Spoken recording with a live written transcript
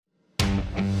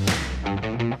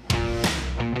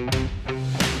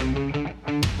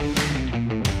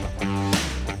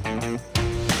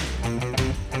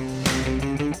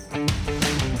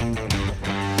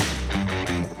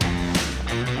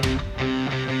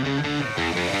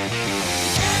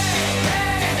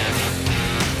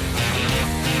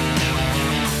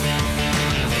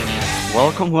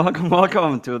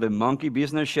welcome to the Monkey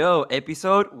Business Show,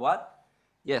 episode what?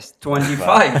 Yes,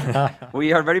 25.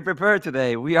 We are very prepared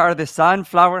today. We are the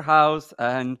Sunflower House,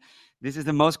 and this is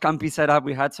the most campy setup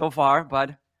we had so far,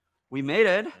 but we made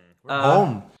it. We're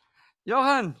home.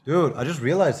 Johan, Dude, I just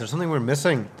realized there's something we're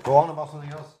missing. Go on about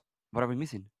something else. what are we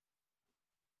missing?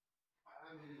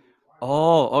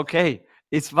 Oh, okay.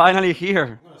 It's finally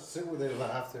here. I'm gonna sit with it if I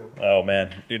have to. Oh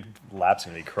man, dude, lap's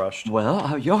gonna be crushed.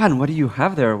 Well, Johan, what do you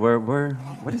have there?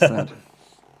 What is that?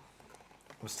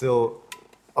 I'm still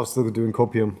doing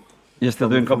copium. You're still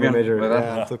doing From the copium? major. with Yeah,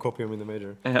 that? I'm still copium in the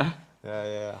major. Yeah.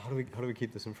 Yeah. How do we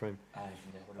keep this in frame?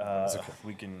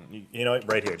 We can, you know,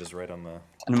 right here, just right on the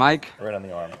And Mike,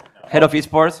 arm. Head of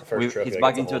Esports, First trophy he's I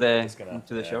back get to into hold. the Just gonna-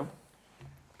 into the yeah. show.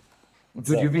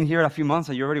 Dude, up? you've been here a few months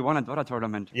and you already won a Dota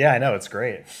tournament. Yeah, I know, it's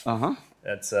great. Uh-huh.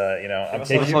 It's I'm all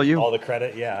taking you. all the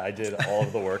credit. Yeah, I did all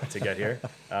of the work to get here.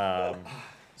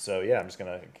 So yeah, I'm just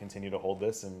gonna continue to hold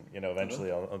this, and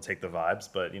eventually I'll take the vibes.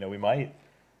 But we might.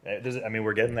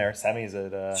 We're getting there. Sammy's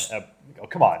at. Oh,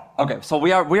 come on. Okay, so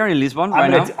we are in Lisbon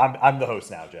right now. I'm the host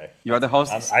now, Jay. You are the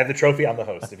host. I have the trophy. I'm the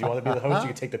host. If you want to be the host, you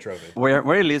can take the trophy.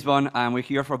 We're in Lisbon and we're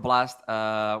here for Blast.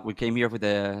 We came here with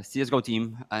the CS:GO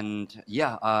team, and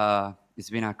it's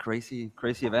been a crazy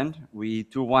event. We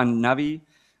 2-1 Navi,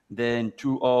 then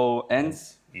 2-0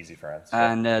 ends, Easy friends.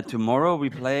 and tomorrow we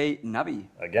play Navi.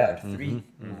 Again. 3.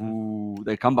 Ooh,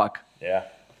 they come back. Yeah.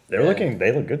 They look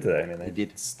good today. I mean, they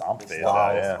did. stomped FaZe Wow.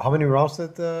 out, yeah. How many rounds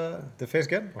did the FaZe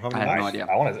get? Or how I many? have no idea.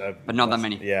 I want to, But not that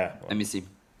many. Yeah. Let me see. I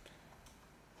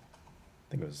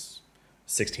think it was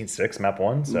 16-6 map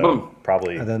 1, so Boom.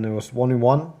 probably. And then there was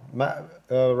 1-1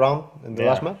 round in the Yeah.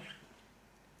 last match.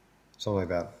 Something like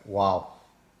that. Wow.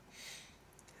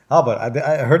 Oh, but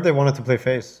I heard they wanted to play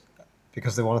FaZe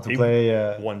because they wanted to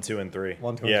play. 1, 2, and 3.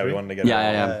 1, 2, and yeah, 3? we wanted to get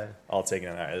Yeah. all taken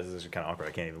in. All right, this is kind of awkward.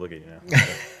 I can't even look at you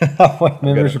now.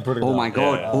 Maybe we should put it. Oh down. my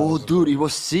god. Yeah. Oh, dude, it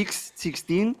was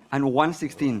 6-16 and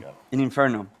 1-16 in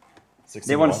Inferno. 16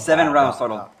 They won to 1. 7 rounds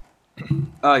total.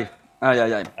 Ay.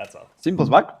 That's all. Simple's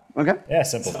back. Okay. Yeah,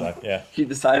 simple stuff. Yeah. He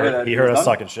decided that He it heard was us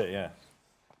done. talking shit. Yeah.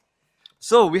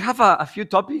 So we have a few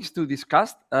topics to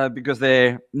discuss because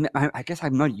I guess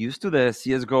I'm not used to the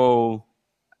CS:GO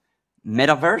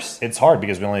metaverse. It's hard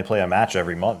because we only play a match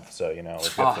every month, so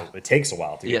it takes a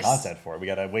while to get Yes. content for it. We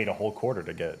got to wait a whole quarter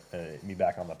to get me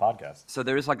back on the podcast. So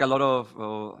there is like a lot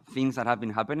of things that have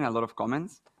been happening, a lot of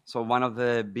comments. So one of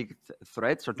the big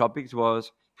threads or topics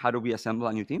was how do we assemble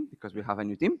a new team, because we have a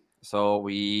new team. So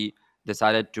we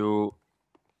decided to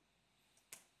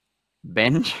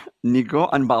bench Nico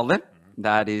and Balde.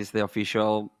 That is the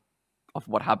official of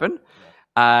what happened.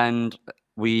 And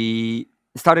we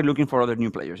started looking for other new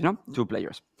players, 2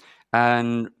 players.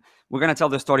 And we're going to tell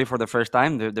the story for the first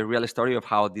time, the real story of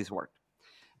how this worked.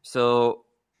 So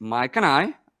Mike and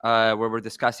I, we were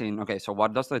discussing, okay, so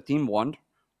what does the team want?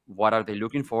 What are they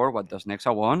looking for? What does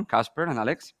Nexa want? Casper and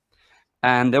Alex.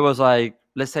 And there was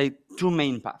let's say 2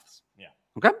 main paths. Yeah.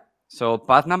 Okay? So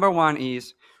path number 1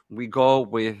 is we go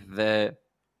with the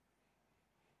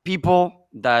people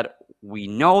that we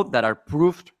know that are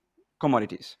proved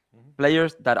commodities.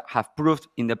 Players that have proved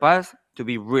in the past to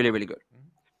be really, really good.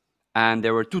 And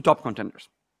there were 2 top contenders.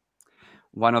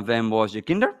 One of them was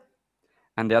Jekinder,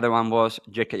 and the other one was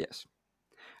JKS.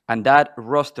 And that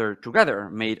roster together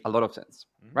made a lot of sense,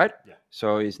 right? Yeah.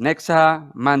 So it's Nexa,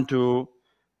 Mantu,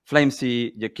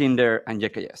 Flamesy, Jekinder, and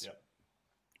JKS. Yep.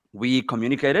 We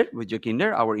communicated with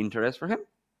Jekinder our interest for him,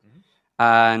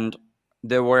 and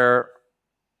there were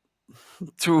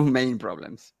 2 main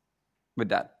problems with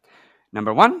that.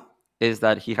 Number 1 is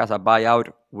that he has a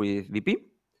buyout with VP,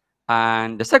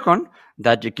 and the second,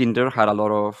 that Jekinder had a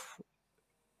lot of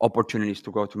opportunities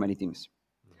to go to many teams.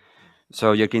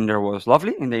 So Jekinder was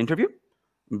lovely in the interview,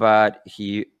 but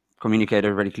he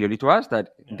communicated very clearly to us that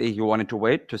he wanted to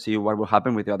wait to see what will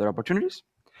happen with the other opportunities.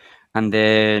 And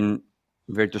then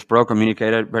Virtus Pro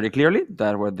communicated very clearly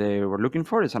that what they were looking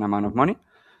for is an amount of money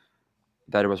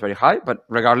that it was very high, but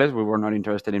regardless, we were not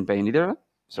interested in paying either.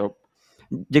 So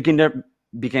Jekinder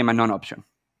became a non-option.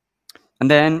 And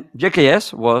then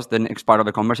JKS was the next part of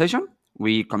the conversation.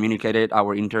 We communicated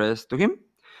our interest to him,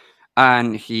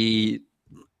 and he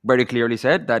very clearly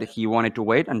said that he wanted to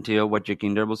wait until what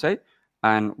Jekinder will say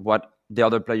and what the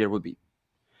other player would be.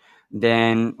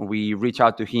 Then we reached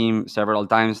out to him several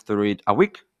times through a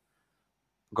week,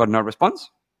 got no response.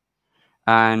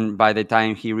 And by the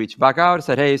time he reached back out,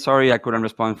 said, hey, sorry, I couldn't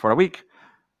respond for a week.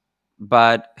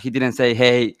 But he didn't say,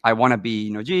 hey, I want to be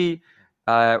in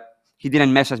OG. He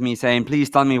didn't message me saying, please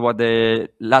tell me what the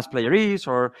last player is,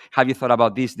 or have you thought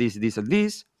about this, and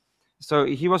this? So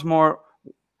he was more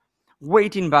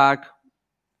waiting back,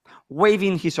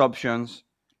 waiving his options,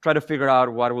 try to figure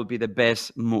out what will be the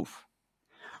best move.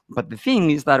 But the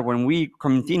thing is that when we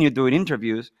continued doing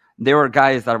interviews, there were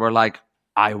guys that were like,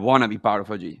 I want to be part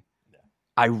of OG.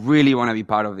 I really want to be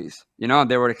part of this.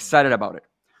 They were excited about it,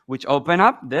 which opened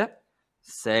up the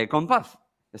second path.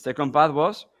 The second path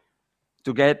was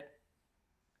to get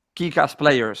kick-ass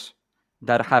players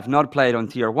that have not played on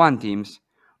tier 1 teams,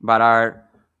 but are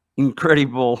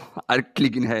incredible at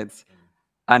clicking heads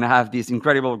and have this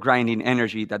incredible grinding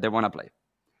energy that they want to play.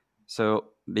 So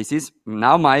this is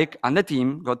now Mike and the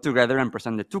team got together and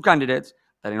presented 2 candidates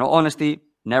that, in all honesty,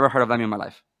 never heard of them in my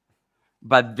life.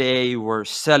 But they were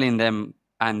selling them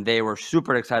and they were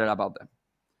super excited about them.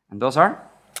 And those are?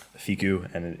 Fiku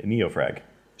and Neofrag.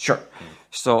 Sure.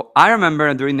 So I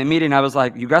remember during the meeting, I was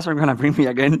like, you guys are going to bring me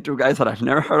again 2 guys that I've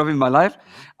never heard of in my life?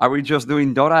 Are we just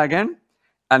doing Dota again?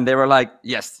 And they were like,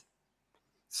 yes.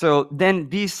 So then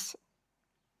this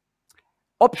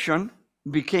option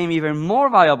became even more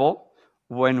viable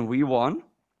when we won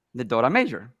the Dota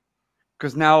Major.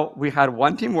 Because now we had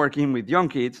one team working with young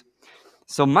kids.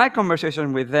 So my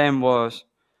conversation with them was,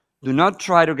 do not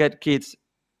try to get kids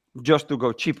just to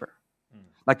go cheaper.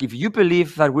 Like, if you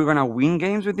believe that we're going to win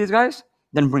games with these guys,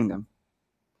 then bring them.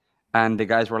 And the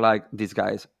guys were like, these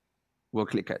guys will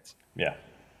click heads. Yeah.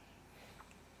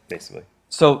 Basically.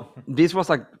 So this was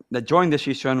like the joint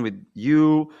decision with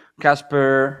you,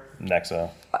 Casper, Nexa,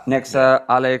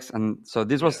 Alex. And so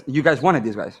this was, you guys wanted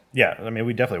these guys. Yeah. I mean,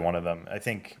 we definitely wanted them. I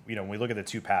think, when we look at the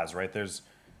 2 paths, right,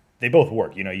 they both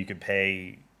work. You could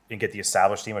pay and get the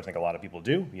established team, which I think a lot of people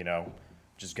do,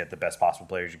 just get the best possible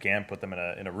players you can, put them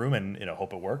in a room and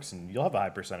hope it works, and you'll have a high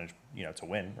percentage to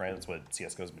win, right? That's what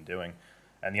CSGO's been doing.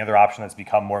 And the other option that's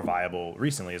become more viable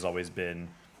recently has always been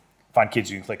find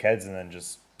kids you can click heads and then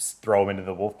just throw them into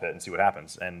the wolf pit and see what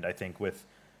happens. And I think with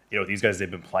these guys, they've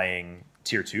been playing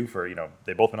tier 2 for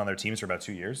they've both been on their teams for about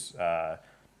 2 years.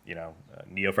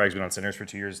 Neofrag's been on Sinners for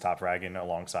 2 years, Top Dragon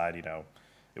alongside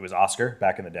it was Oscar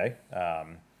back in the day.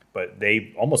 But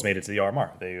they almost made it to the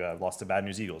RMR. They lost to Bad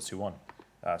News Eagles 2-1.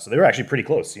 So they were actually pretty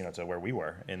close, to where we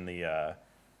were in the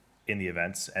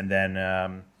events. And then,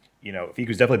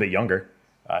 Fiku's definitely a bit younger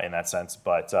in that sense,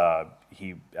 but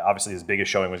he obviously his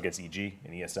biggest showing was against EG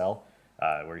in ESL,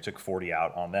 where he took 40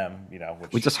 out on them.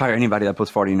 Which, we just hire anybody that puts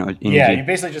 40 in yeah, EG. you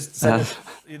basically just send us,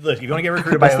 look, if you want to get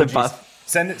recruited by OGs,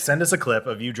 send us a clip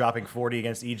of you dropping 40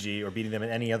 against EG or beating them in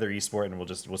any other esport, and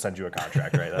we'll send you a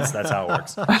contract. Right? That's how it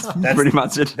works. That's pretty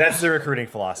much it. That's the recruiting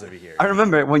philosophy here. I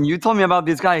remember when you told me about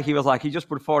this guy, he was like, he just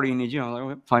put 40 in EG. I was like,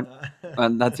 okay, fine,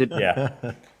 and that's it. Yeah,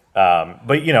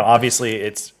 but obviously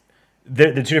it's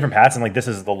the 2 different paths, and like this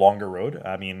is the longer road.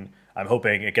 I mean, I'm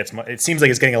hoping it seems like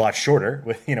it's getting a lot shorter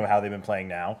with how they've been playing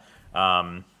now.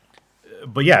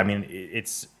 But yeah, I mean,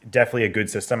 it's definitely a good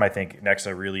system. I think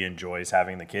Nexa really enjoys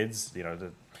having the kids,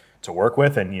 to work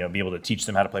with and, be able to teach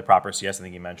them how to play proper CS. I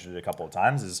think you mentioned it a couple of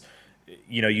times is,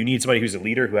 you need somebody who's a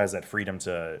leader who has that freedom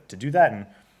to do that. And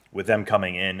with them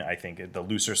coming in, I think the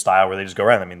looser style where they just go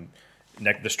around, I mean,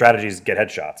 the strategy is get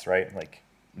headshots, right? Like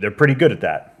they're pretty good at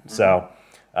that. Mm-hmm. So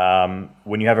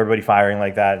when you have everybody firing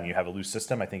like that and you have a loose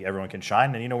system, I think everyone can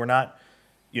shine. And, we're not,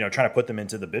 trying to put them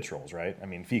into the bitch roles, right? I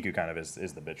mean, Fiku kind of is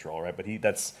the bitch role, right? But you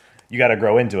got to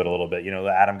grow into it a little bit.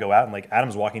 Let Adam go out and like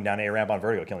Adam's walking down A ramp on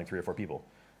Vertigo, killing 3 or 4 people.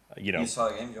 You saw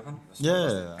the game, Johan?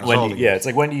 Yeah, it's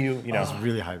like when do you It was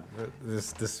really hype.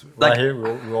 This Like, right here,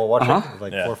 we all watching. It was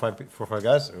like 4 or 5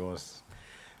 guys. It was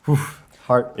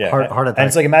hard attack. And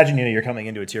it's like imagine you're coming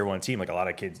into a tier 1 team. Like a lot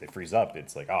of kids, they freeze up.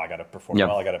 It's like, oh, I got to perform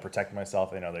well. I got to protect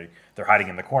myself. They're hiding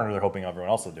in the corner. They're hoping everyone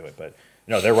else will do it. But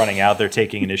they're running out. They're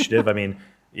taking initiative. I mean.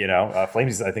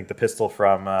 Flames, I think the pistol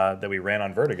from that we ran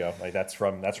on Vertigo, like that's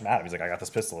from Adam. He's like, I got this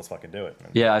pistol, let's fucking do it.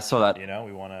 And, yeah, I saw that.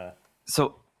 We want to.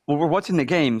 So when we're watching the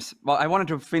games, well, I wanted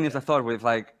to finish the thought with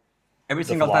like every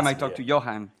single time I talk to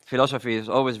Johan, philosophy is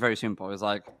always very simple. It's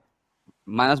like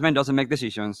management doesn't make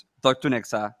decisions. Talk to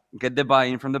Nexa, get the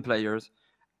buy-in from the players,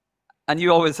 and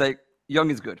you always say young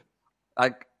is good.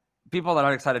 Like people that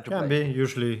are excited to Can play. be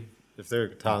usually if they're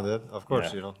talented, of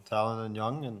course. Talent and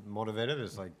young and motivated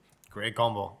is like. Great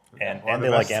combo. And they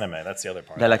like anime. That's the other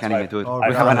part. They like anime too.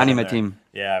 We have an anime team.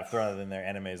 Yeah, I've thrown it in there.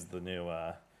 Anime is the new.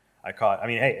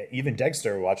 Hey, even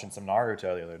Dexter watching some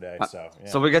Naruto the other day.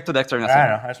 So we get to Dexter in a second. I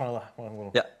know. I just want a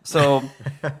little. Yeah. So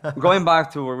going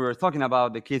back to where we were talking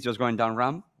about the kids just going down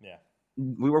ramp. Yeah.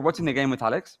 We were watching the game with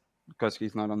Alex because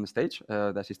he's not on the stage.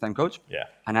 That's his time coach. Yeah.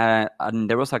 And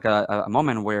there was like a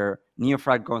moment where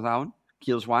Neofrag goes down,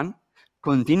 kills one,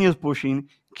 continues pushing,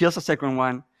 kills a second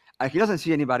one. And he doesn't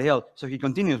see anybody else, so he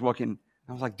continues walking.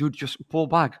 I was like, dude, just pull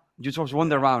back. You just won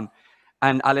the round.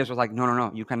 And Alex was like,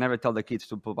 no. You can never tell the kids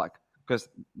to pull back because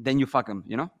then you fuck them,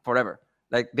 forever.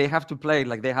 Like they have to play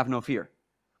like they have no fear,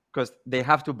 because they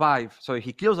have to buy. So if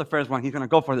he kills the first one, he's gonna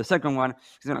go for the second one.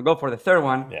 He's gonna go for the third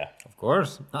one. Yeah. Of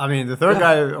course. I mean, the third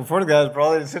guy, fourth guy is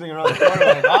probably sitting around the corner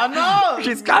like, oh no!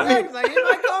 She's coming. Like, he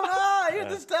might come. Ah,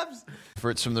 here's the steps.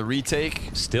 Efforts from the retake.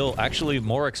 Still actually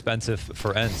more expensive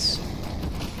for Ents.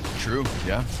 True,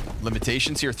 yeah.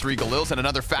 Limitations here, 3 Galils and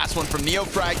another fast one from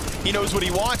Neofrag. He knows what he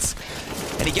wants,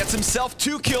 and he gets himself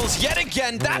 2 kills yet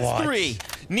again. That's 3.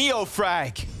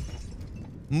 Neofrag.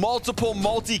 Multiple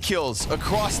multi-kills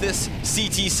across this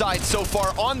CT side so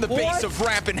far on the base of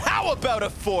ramp, and how about a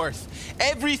 4th?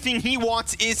 Everything he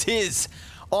wants is his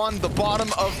on the bottom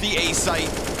of the A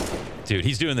site. Dude,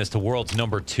 he's doing this to world's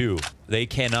number 2. They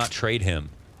cannot trade him.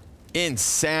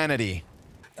 Insanity.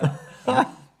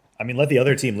 I mean, let the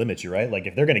other team limit you, right? Like,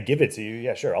 if they're going to give it to you,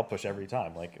 yeah, sure, I'll push every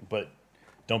time. Like, but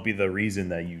don't be the reason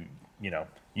that you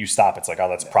stop. It's like, oh,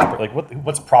 that's proper. Like,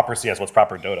 what's proper CS? What's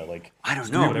proper Dota? Like, I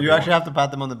don't know. You actually have to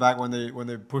pat them on the back when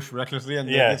they push recklessly and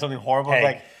they did something horrible. Hey.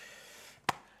 Like,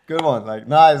 good one. Like,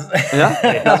 nice.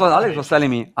 Yeah, that's what Alex was telling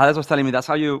me. Alex was telling me that's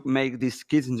how you make these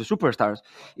kids into superstars.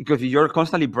 Because if you're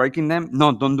constantly breaking them,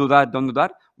 no, don't do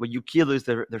that. What you kill is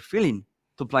their feeling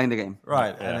to play in the game.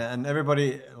 Right, Yeah. and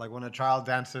everybody, like when a child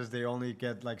dances, they only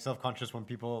get like self-conscious when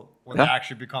it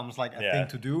actually becomes like a thing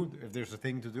to do, if there's a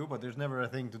thing to do, but there's never a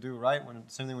thing to do, right?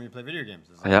 Same thing when you play video games.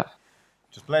 It's like, Yeah.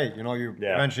 just play,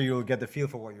 eventually you'll get the feel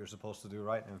for what you're supposed to do,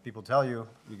 right? And if people tell you,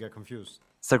 you get confused.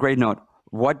 It's a great note.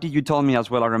 What did you tell me as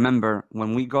well? I remember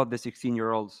when we got the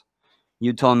 16-year-olds,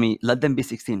 you told me, let them be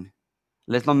 16.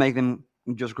 Let's not make them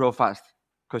just grow fast.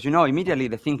 Because, immediately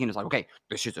the thinking is like, okay,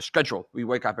 this is the schedule. We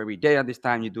wake up every day at this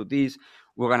time. You do this.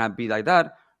 We're going to be like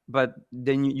that. But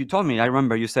then you told me, I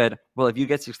remember you said, well, if you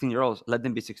get 16-year-olds, let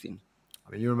them be 16.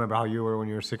 I mean, you remember how you were when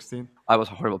you were 16? I was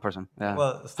a horrible person. Yeah.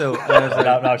 Well, still.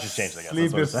 now it's just changed, I guess.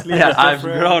 Sleep That's is what sleep Yeah, is I've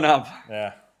different. grown up.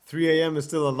 yeah. 3 a.m. is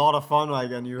still a lot of fun,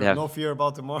 like, and you have Yeah. no fear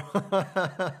about tomorrow.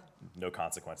 No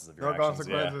consequences of your No actions.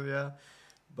 consequences, yeah.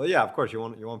 But yeah, of course, you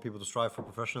want people to strive for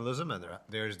professionalism, and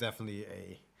there's definitely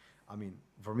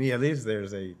for me at least,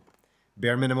 there's a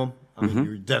bare minimum. I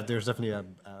mean, there's definitely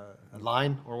a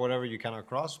line or whatever you cannot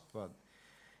cross, but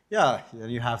yeah,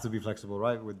 and you have to be flexible,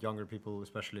 right? With younger people,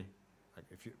 especially. Like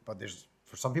but there's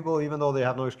for some people, even though they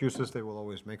have no excuses, they will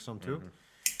always make some too.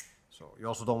 So you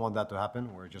also don't want that to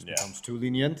happen, where it just becomes too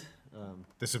lenient.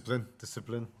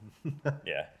 Discipline.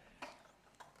 Yeah.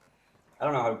 I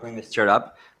don't know how to bring this chair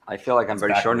up. I feel like I'm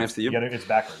very short next to you. It's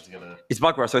backwards. It's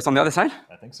backwards, so it's on the other side?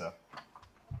 I think so.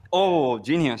 Oh,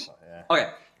 genius. Yeah. Okay,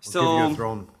 We'll give you a so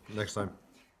throne next time.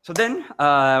 then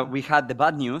we had the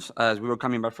bad news as we were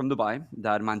coming back from Dubai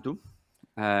that Mantu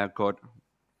got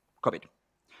COVID.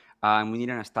 And we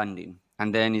needed a stand-in.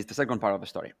 And then it's the second part of the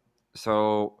story.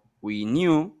 So we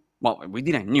knew, well, we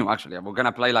didn't know actually. We're going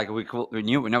to play like we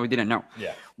knew, no, we didn't know.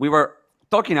 Yeah. We were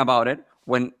talking about it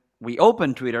when we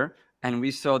opened Twitter and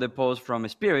we saw the post from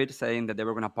Spirit saying that they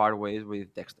were going to part ways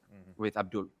with Dexter, with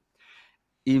Abdul.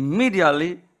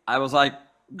 Immediately, I was like,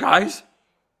 guys,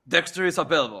 Dexter is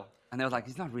available. And they was like,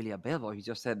 he's not really available. He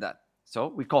just said that. So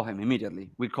we call him immediately.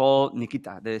 We call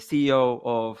Nikita, the CEO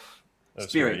of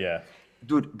Spirit. Yeah.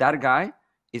 Dude, that guy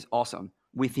is awesome.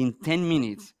 Within 10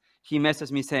 minutes, he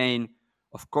messaged me saying,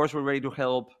 of course, we're ready to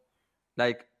help.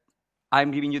 Like, I'm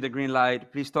giving you the green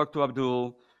light. Please talk to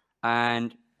Abdul.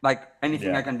 And like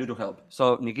anything I can do to help.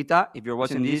 So Nikita, if you're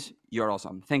watching this, you're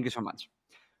awesome. Thank you so much.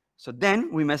 So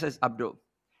then we messaged Abdul.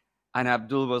 And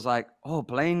Abdul was like, oh,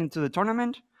 playing into the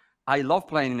tournament? I love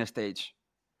playing in a stage.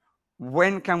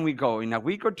 When can we go? In a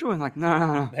week or two? And like,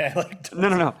 no. Yeah, like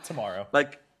No. tomorrow.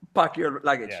 Like, pack your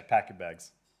luggage. Yeah, pack your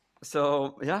bags.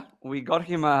 So yeah, we got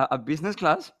him a business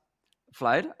class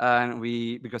flight, and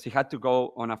because he had to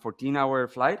go on a 14-hour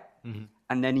flight,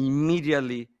 and then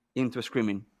immediately into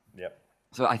screaming. Yep.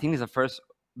 So I think it's the first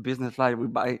business flight we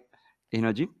buy in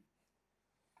OG.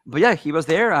 But yeah, he was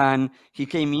there, and he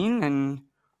came in, and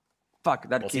fuck,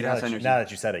 that kid has energy. Now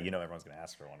that you said it, everyone's going to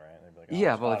ask for one, right? They'd be like, oh,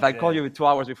 Yeah, well, if I call you 2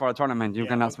 hours before a tournament, you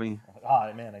can ask me.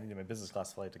 Oh, man, I need my business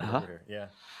class flight to go over here. Yeah.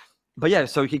 But yeah,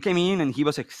 so he came in and he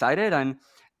was excited. And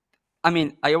I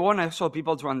mean, I want also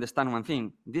people to understand one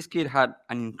thing. This kid had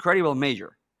an incredible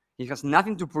major. He has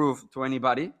nothing to prove to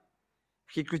anybody.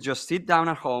 He could just sit down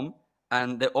at home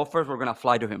and the offers were going to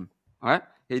fly to him. All right?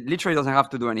 He literally doesn't have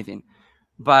to do anything.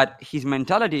 But his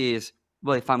mentality is,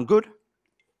 well, if I'm good,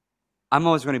 I'm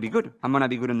always going to be good. I'm going to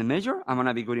be good in the major. I'm going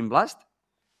to be good in Blast.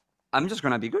 I'm just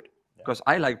going to be good because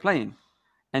I like playing.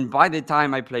 And by the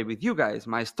time I play with you guys,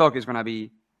 my stock is going to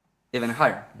be even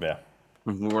higher. Yeah.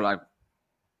 And we were like,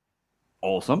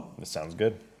 awesome. This sounds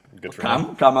good. Good for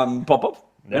me. Come and pop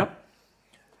up. Yeah.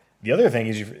 The other thing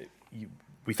is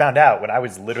we found out when I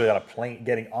was literally on a plane,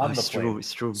 getting on the it's plane. true,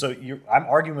 it's true. So I'm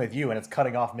arguing with you, and it's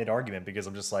cutting off mid-argument because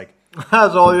I'm just like,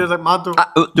 That's all you're like, Matu.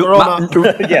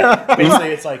 Corona. yeah. Basically,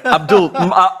 it's like Abdul.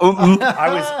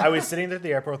 I was sitting there at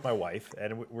the airport with my wife,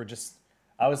 and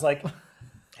I was like,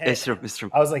 hey, It's true, it's true.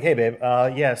 I was like, hey, babe,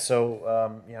 yeah,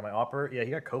 so yeah, my opera, yeah,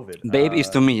 he got COVID. Babe is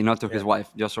to me, not to his wife.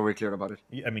 Just so we're clear about it.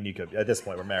 I mean, you could. At this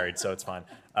point, we're married, so it's fine.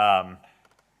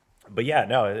 But yeah,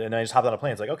 no, and I just hopped on a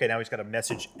plane. It's like, okay, now we just got to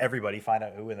message everybody, find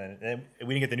out who, and then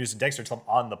we didn't get the news from Dexter until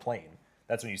I'm on the plane.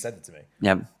 That's when you sent it to me.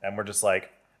 Yeah. And we're just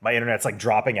like, my internet's like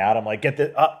dropping out. I'm like,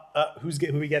 who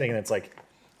are we getting? And it's like,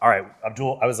 all right,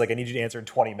 Abdul, I was like, I need you to answer in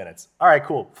 20 minutes. All right,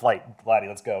 cool. Flight, Vladdy,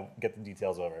 let's go. Get the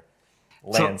details over.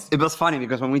 Lands. So it was funny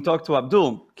because when we talked to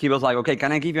Abdul, he was like, okay,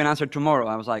 can I give you an answer tomorrow?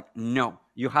 I was like, no,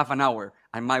 you have an hour.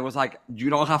 And Mike was like, you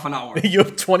don't have an hour. You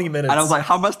have 20 minutes. And I was like,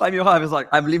 how much time you have? He's like,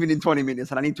 I'm leaving in 20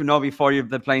 minutes and I need to know before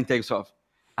the plane takes off.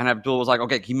 And Abdul was like,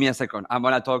 okay, give me a second. I'm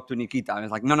going to talk to Nikita. I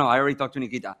was like, no, I already talked to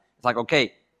Nikita. It's like,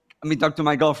 okay, let me talk to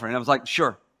my girlfriend. I was like,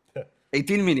 sure.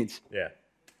 18 minutes. Yeah.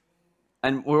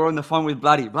 And we were on the phone with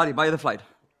Bloody. Bloody, buy the flight.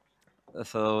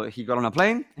 So he got on a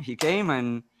plane, he came,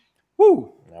 and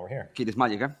whoo. Now we're here. Kid is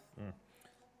magic, huh?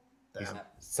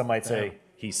 Some might say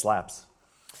he slaps.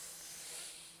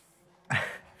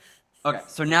 Okay,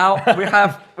 so now we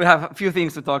have a few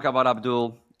things to talk about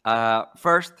Abdul.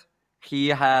 First,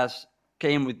 he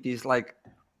came with this like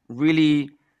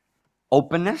really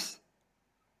openness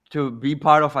to be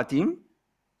part of a team.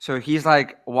 So he's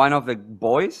like one of the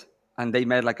boys, and they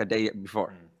met like a day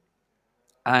before.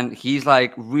 And he's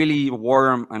like really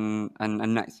warm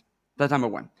and nice. That's number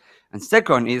one. And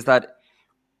second is that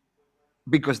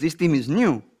because this team is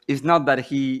new, it's not that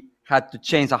he had to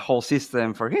change a whole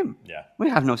system for him. Yeah. We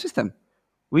have no system.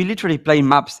 We literally play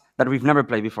maps that we've never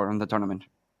played before on the tournament.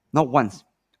 Not once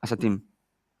as a team.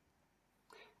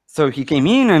 So he came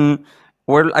in and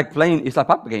we're like playing, it's a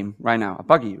pub game right now, a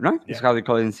puggy, right? Yeah. It's how they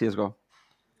call it in CSGO.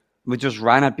 We just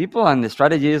ran at people and the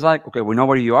strategy is like, okay, we know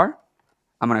where you are.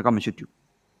 I'm going to come and shoot you.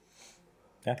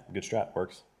 Yeah, good strat.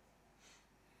 Works.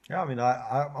 Yeah, I mean,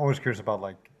 I'm always curious about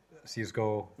like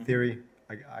CS:GO theory.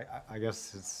 I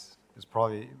guess it's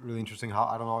probably really interesting how,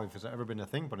 I don't know if it's ever been a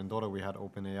thing, but in Dota we had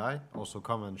OpenAI also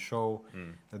come and show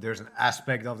that there's an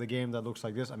aspect of the game that looks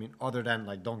like this. I mean, other than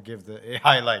like don't give the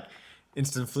AI like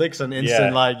instant flicks and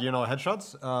instant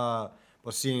headshots,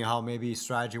 but seeing how maybe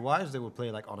strategy-wise they would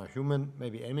play like on a human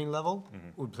maybe aiming level,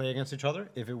 would play against each other.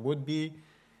 If it would be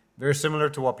very similar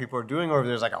to what people are doing, or if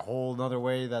there's like a whole other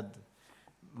way that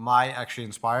might actually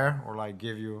inspire or like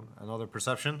give you another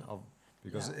perception of,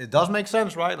 because it does make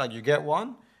sense, right? Like you get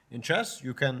one in chess,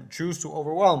 you can choose to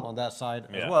overwhelm on that side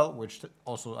as well, which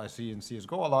also I see in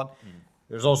CSGO a lot.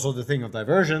 There's also the thing of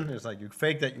diversion. It's like you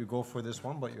fake that you go for this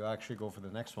one, but you actually go for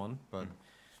the next one. But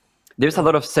there's a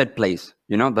lot of set plays,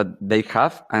 that they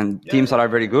have, and teams that are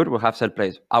very good will have set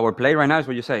plays. Our play right now is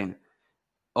what you're saying.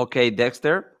 Okay,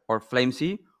 Dexter or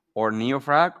Flamesy or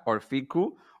Neofrag or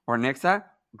Fiku or Nexa,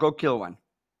 go kill one.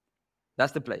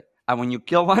 That's the play. And when you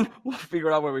kill one, we'll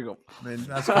figure out where we go. I mean,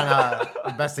 that's kind of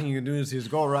the best thing you can do is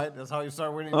CSGO, right? That's how you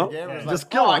start winning the game. It's Just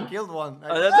like, kill one. I killed one.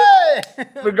 Like, That's hey!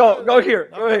 But go here.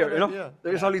 Yeah.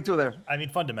 There's only two there. I mean,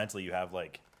 fundamentally, you have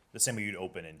like the same way you'd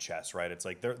open in chess, right? It's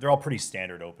like they're all pretty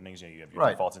standard openings. You have your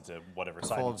defaults into whatever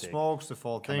side you Default take. smokes,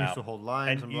 default things, out. to hold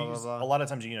lines, and you blah, blah, use, blah. a lot of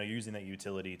times, you're using that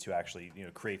utility to actually,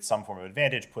 create some form of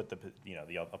advantage, put the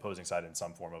opposing side in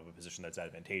some form of a position that's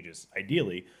advantageous,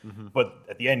 ideally. But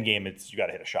at the end game, you got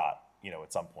to hit a shot,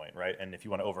 at some point, right? And if you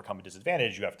want to overcome a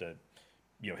disadvantage, you have to,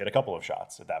 hit a couple of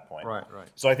shots at that point. Right.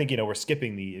 So I think, we're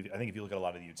skipping I think if you look at a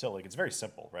lot of the utility, it's very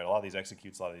simple, right? A lot of these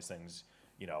executes, a lot of these things,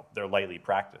 they're lightly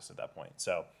practiced at that point.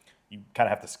 So you kind of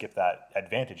have to skip that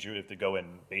advantage. You have to go in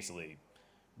basically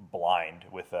blind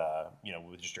with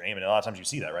just your aim. And a lot of times you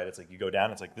see that, right? It's like you go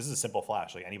down, it's like, this is a simple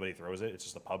flash. Like anybody throws it, it's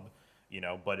just a pub,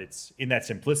 but it's in that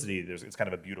simplicity, it's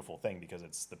kind of a beautiful thing because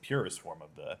it's the purest form of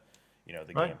the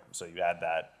game. So you add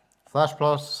that. Flash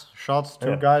plus shots,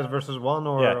 two guys versus one,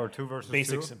 or two versus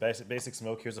two. Basic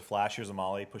smoke. Here's a flash. Here's a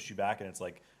molly. Push you back, and it's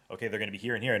like, okay, they're going to be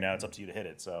here and here. And now it's up to you to hit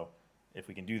it. So if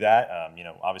we can do that,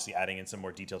 obviously adding in some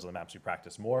more details of the maps, we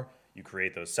practice more. You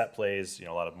create those set plays.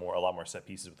 A lot more set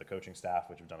pieces with the coaching staff,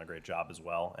 which have done a great job as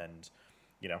well. And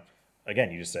again,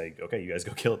 you just say, okay, you guys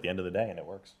go kill at the end of the day, and it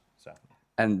works. So.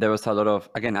 And there was a lot of,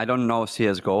 again, I don't know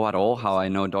CSGO at all, how I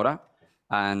know Dota.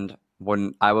 And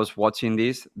when I was watching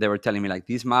this, they were telling me like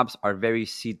these maps are very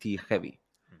CT heavy.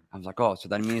 I was like, oh, so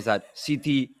that means that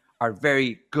CT are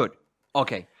very good.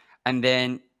 Okay. And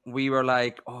then we were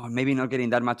like, oh, maybe not getting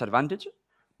that much advantage.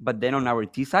 But then on our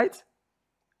T sides,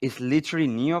 it's literally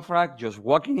Neofrag just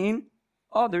walking in.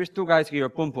 Oh, there's two guys here,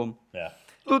 pum pum. Yeah.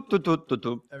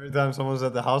 Every time someone's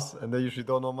at the house and they usually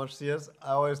don't know much CS,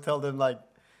 I always tell them like,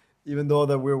 even though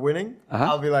that we're winning,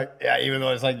 I'll be like, yeah, even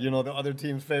though it's like, the other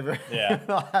team's favor. Yeah.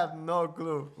 I have no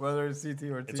clue whether it's CT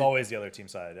or T. It's always the other team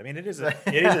side. I mean, it is a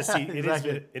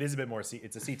Exactly. it is a bit more.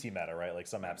 It's a CT meta, right? Like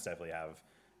some maps definitely have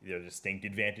distinct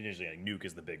advantages. Like Nuke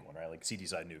is the big one, right? Like CT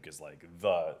side Nuke is like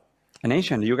the. And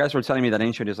Ancient, you guys were telling me that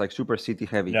Ancient is like super city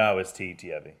heavy. No, it's T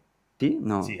heavy. T?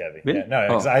 No. T heavy. Really? Yeah, no,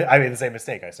 'cause I made the same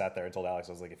mistake. I sat there and told Alex,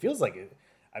 I was like, it feels like it.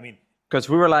 I mean, Because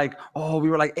we were like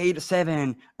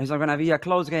 8-7. It's not gonna be a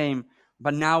close game.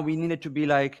 But now we needed to be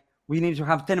like, we need to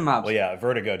have 10 maps. well, yeah,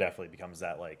 Vertigo definitely becomes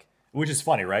that like, which is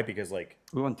funny, right? Because like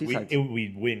We want T we, sides.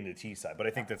 we win the T side, but I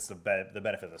think that's the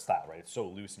benefit of the style, right? It's so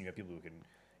loose, and you have people who can,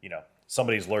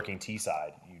 somebody's lurking T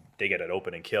side, they get it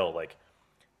open and kill. Like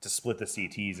to split the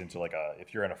CTs into like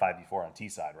if you're in a 5v4 on T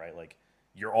side, right? Like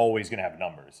you're always gonna have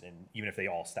numbers, and even if they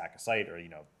all stack a site, or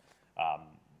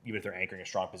even if they're anchoring a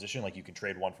strong position, like you can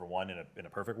trade 1-for-1 in a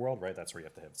perfect world, right? That's where you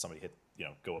have to have somebody hit,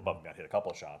 go above and hit a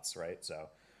couple of shots, right? So,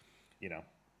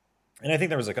 and I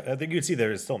think I think you could see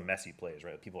there is still messy plays,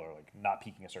 right? People are like not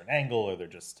peeking a certain angle, or they're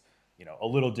just, a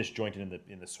little disjointed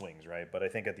in the swings, right? But I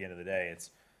think at the end of the day,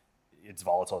 it's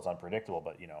volatile, it's unpredictable.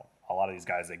 But a lot of these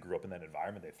guys, they grew up in that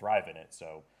environment, they thrive in it.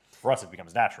 So for us, it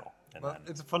becomes natural. And Well, then,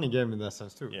 it's a funny game in that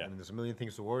sense too. Yeah. I mean, there's a million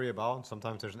things to worry about.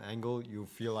 Sometimes there's an angle you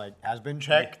feel like has been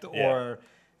checked, Yeah. or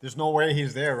there's no way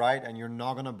he's there, right? And you're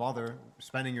not gonna bother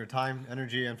spending your time,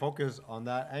 energy, and focus on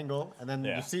that angle. And then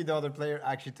Yeah. you see the other player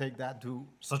actually take that to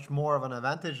such more of an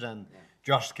advantage than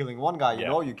just killing one guy. You Yeah.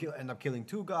 know, end up killing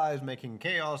two guys, making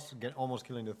chaos, almost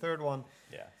killing the third one.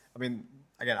 yeah. I mean,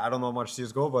 again, I don't know much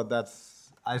CS:GO, but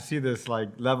I see this like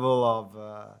level of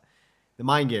the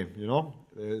mind game.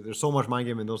 There's so much mind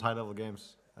game in those high level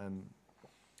games, and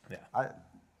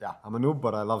I'm a noob,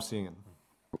 but I love seeing it.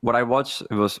 What I watched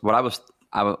was I was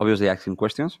obviously asking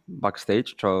questions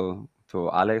backstage to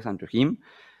Alex and to him,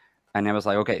 and I was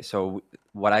like, okay, so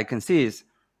what I can see is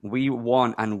we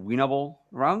won unwinnable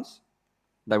rounds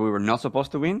that we were not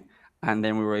supposed to win, and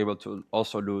then we were able to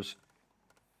also lose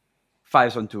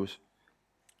 5s on 2s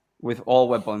with all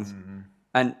weapons.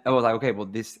 And I was like, okay, well,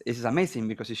 this is amazing,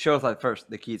 because it shows that first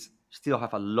the kids still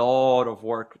have a lot of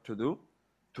work to do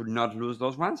to not lose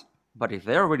those ones. But if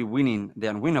they're already winning the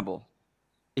unwinnable,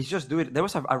 it's just do it. There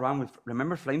was a round with,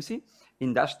 remember Flamesy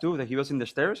in Dash 2 that he was in the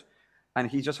stairs and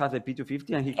he just had the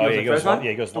P250 and he kills the first one.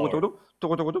 Yeah, he goes lower.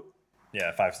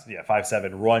 Yeah,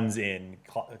 5-7 runs in,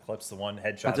 clips the one,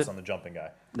 headshots on the jumping guy.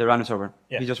 The round is over.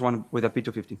 Yeah. He just won with a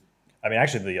P250. I mean,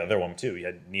 actually, the other one too. He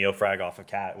had Neo frag off a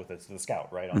cat with the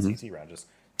scout, right, on CT round. Just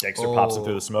Dexter pops him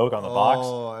through the smoke on the box.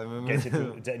 I remember. Gets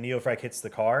into Neo frag hits the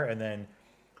car and then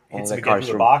hits the him again car's through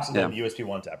the through. box and Yeah. then USP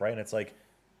one tap, right? And it's like,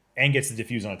 and gets the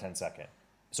defuse on a 10-second.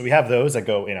 So we have those that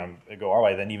go go our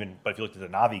way. Then but if you looked at the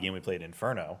Navi game we played,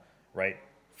 Inferno, right?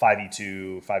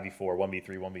 5v2, 5v4, 1v3,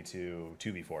 1v2,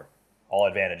 2v4, all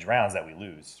advantage rounds that we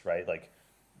lose, right? Like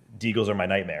Deagles are my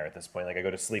nightmare at this point. Like I go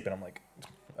to sleep and I'm like,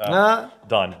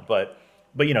 done. But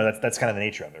that's kind of the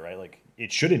nature of it, right? Like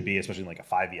it shouldn't be, especially in like a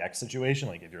 5vx situation.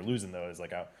 Like if you're losing those,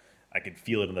 like I could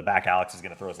feel it in the back. Alex is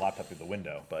going to throw his laptop through the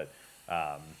window, but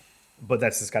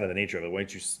that's just kind of the nature of it.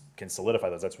 Once you can solidify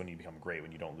those, that's when you become great.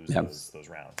 When you don't lose those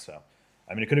rounds. So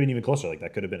I mean, it could have been even closer. Like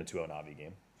that could have been a 2-0 Navi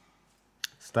game.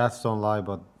 Stats don't lie,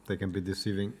 but they can be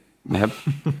deceiving. Yep.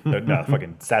 No,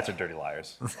 fucking stats are dirty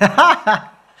liars.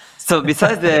 So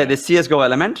besides the CSGO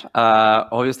element,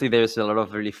 obviously there's a lot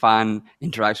of really fun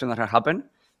interaction that have happened,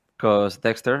 because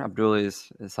Dexter, Abdul,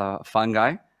 is a fun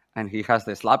guy, and he has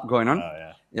the slap going on. Oh,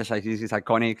 yeah. It's like this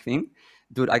iconic thing.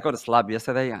 Dude, I got a slap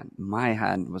yesterday, and my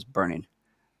hand was burning.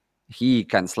 He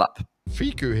can slap.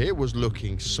 Fiku here was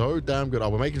looking so damn good. Oh,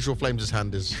 we're making sure Flames'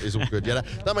 hand is all good. Yeah,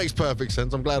 that makes perfect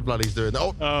sense. I'm glad Vladdy's doing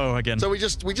that. Oh, again. So we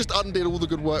just undid all the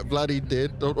good work Vladdy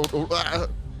did. Can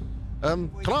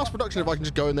I ask production if I can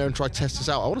just go in there and try to test this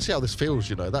out? I want to see how this feels,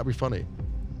 That'd be funny.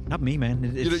 Not me,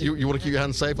 man. You want to keep your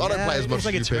hands safe? I don't play as much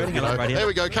like as it's you, hurting a lot right here. There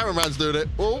we go. Cameraman's doing it.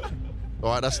 Oh. All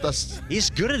right, that's. He's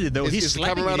good at it, though. He's is the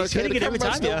slapping cameraman it. He's okay? hitting The it every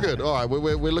cameraman's time, still yeah. good. All right,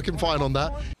 we're looking fine on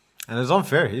that. And it's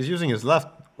unfair. He's using his left,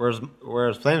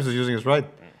 whereas Flames is using his right.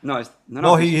 No,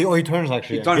 No, he turns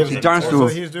actually. He turns- Gives he it. turns So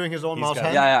to- he's doing his own mouse got-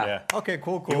 hand. Yeah. Okay,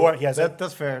 cool. He has it.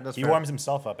 That's fair. He warms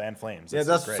himself up and Flames. Yeah,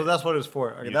 That's great. so that's what it's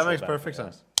for. Okay, that Mutual makes benefit, perfect yeah.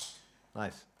 sense.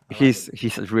 Nice. He's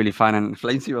really fun, and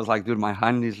Flamesy was like, dude, my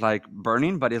hand is like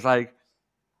burning, but it's like,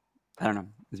 I don't know.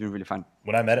 It's been really fun.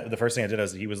 When I met him, the first thing I did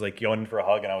was he was like going in for a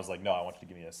hug, and I was like, no, I want you to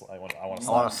give me a slap. I want a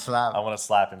slap. want a slap. I want a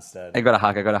slap instead. I got a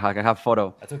hug. I have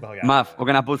photo. I took the hug out. Mav, we're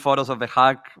gonna put photos of the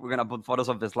hug. We're gonna put photos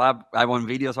of the slap. I want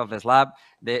videos of the slap.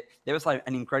 There was like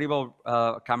an incredible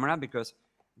camera, because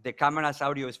the camera's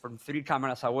audio is from 3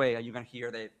 cameras away, and you can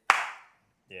hear the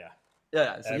Yeah.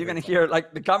 yeah. So you can Every hear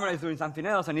like the camera is doing something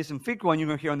else, and it's in Fico, and you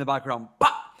can hear in the background.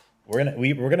 Bah!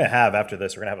 We're gonna have after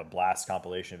this. We're gonna have a blast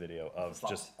compilation video of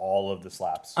just all of the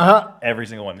slaps. Every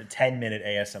single one. 10-minute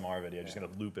ASMR video. Just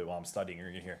gonna loop it while I'm studying. You're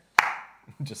gonna hear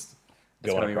just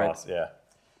going gonna be great. across. Yeah.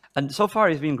 And so far,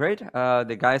 it's been great.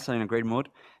 The guys are in a great mood.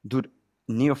 Dude,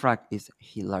 Neofrag is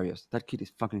hilarious. That kid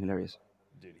is fucking hilarious.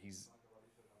 Dude,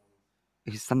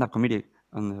 He's stand-up comedic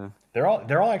on the. they're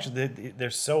all actually they're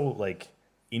so like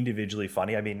individually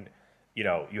funny. I mean, you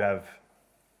know, you have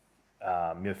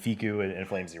Fiku and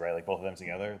Flamesy, right? Like both of them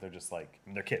together, they're just like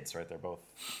they're kids, right? They're both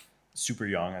super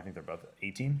young. I think they're both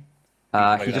 18.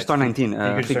 He just turned 19. He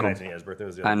just Fico. turned 19. Yeah, his birthday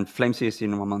was the other. And Flamesy is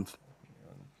in 1 month.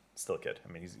 Still a kid.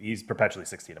 I mean, he's perpetually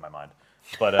 16 in my mind.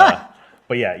 But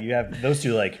but yeah, you have those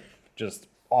two like just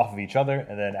off of each other,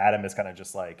 and then Adam is kind of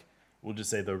just like we'll just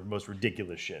say the most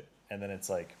ridiculous shit, and then it's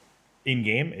like in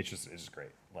game, it's just great.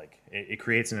 Like it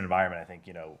creates an environment I think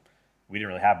we didn't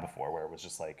really have before, where it was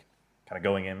just like kind of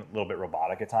going in a little bit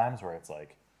robotic at times, where it's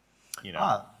like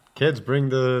Kids bring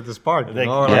the spark, They-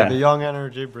 or yeah. like the young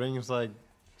energy brings like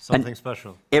something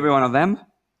special. Every one of them,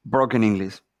 broken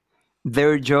English.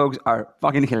 Their jokes are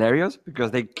fucking hilarious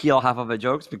because they kill half of the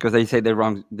jokes because they say the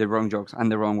wrong jokes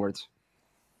and the wrong words.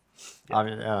 I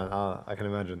mean, I can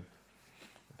imagine.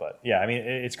 But yeah, I mean,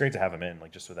 it's great to have him in,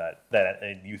 like just with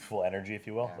that youthful energy, if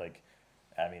you will. Like,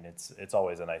 I mean, it's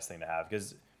always a nice thing to have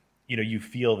because you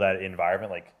feel that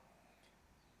environment. Like,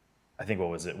 I think what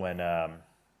was it when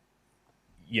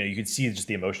you could see just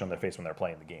the emotion on their face when they're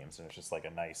playing the games, and it's just like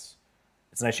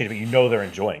it's a nice change, but they're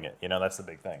enjoying it. That's the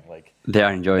big thing. Like They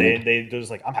are enjoying it. they're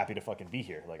just like, I'm happy to fucking be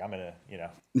here. Like I'm gonna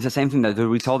It's the same thing that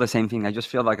we told the same thing. I just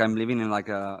feel like I'm living in like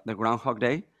the Groundhog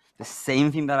Day. The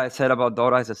same thing that I said about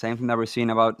Dota is the same thing that we're seeing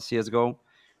about CSGO.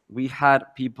 We had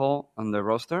people on the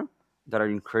roster that are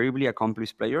incredibly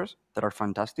accomplished players that are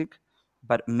fantastic,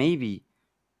 but maybe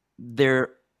their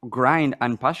grind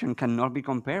and passion cannot be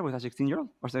compared with a 16-year-old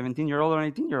or 17-year-old or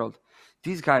 18-year-old.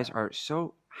 These guys are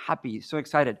so happy, so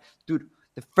excited. Dude,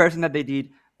 the first thing that they did,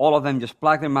 all of them just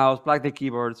plug their mouse, plug their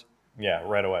keyboards. yeah,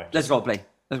 right away. Let's go play,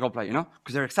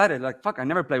 because they're excited. Like, fuck, I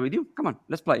never play with you. Come on,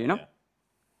 let's play, Yeah.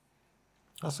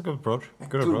 That's a good approach. Good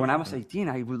Dude, approach. when I was 18,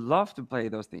 I would love to play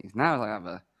those things. Now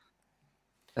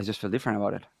I just feel different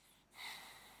about it.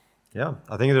 Yeah,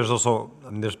 I think there's also,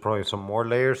 there's probably some more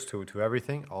layers to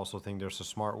everything. I also think there's a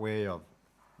smart way of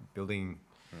building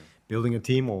a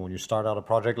team, or when you start out a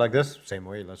project like this, same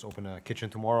way, let's open a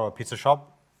kitchen tomorrow, a pizza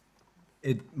shop.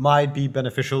 It might be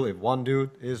beneficial if one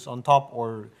dude is on top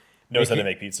or Knows how to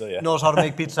make pizza. Yeah. knows how to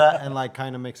make pizza and like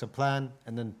kind of makes a plan,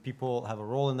 and then people have a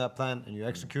role in that plan and you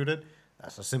execute it.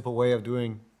 That's a simple way of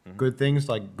doing good things,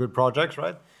 like good projects,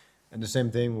 right? And the same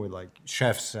thing with like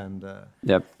chefs and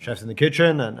Yep. chefs in the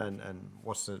kitchen and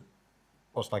what's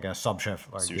like a sub chef,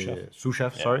 like Sous chef. sous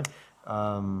chef, sorry,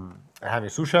 having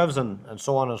sous chefs and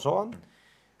so on and so on.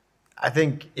 I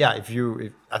think I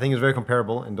think it's very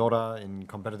comparable in Dota, in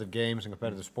competitive games, in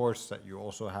competitive sports, that you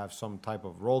also have some type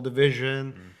of role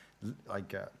division,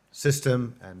 like a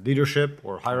system and leadership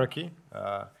or hierarchy.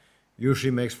 Usually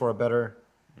makes for a better,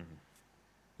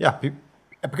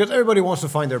 because everybody wants to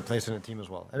find their place in a team as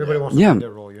well. Everybody wants to Yeah. find their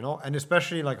role, and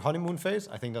especially like honeymoon phase.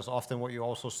 I think that's often what you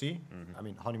also see. I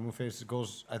mean, honeymoon phase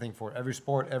goes, I think, for every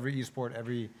sport, every esport,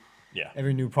 every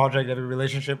new project, every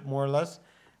relationship, more or less.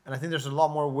 And I think there's a lot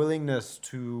more willingness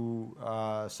to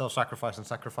self-sacrifice and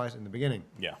sacrifice in the beginning.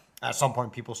 Yeah. At some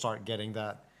point, people start getting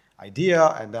that idea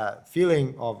and that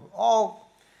feeling of,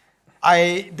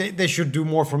 they should do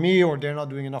more for me, or they're not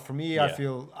doing enough for me. I Yeah.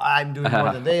 feel I'm doing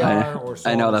more than they are, or so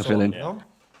I know on and that so on, feeling. you know?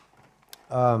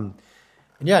 And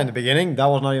in the beginning, that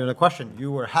was not even a question.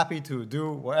 You were happy to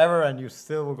do whatever, and you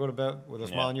still will go to bed with a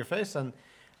smile on your face. And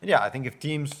I think if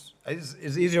teams,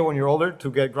 it's easier when you're older to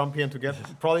get grumpy and to get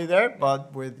probably there.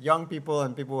 But with young people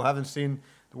and people who haven't seen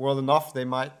the world enough, they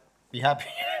might be happy.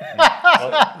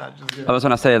 I was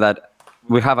gonna say that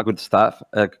we have a good staff,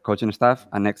 coaching staff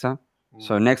at Nexa.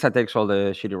 So Nexa takes all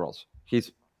the shitty roles.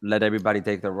 He's let everybody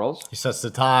take their roles. He sets the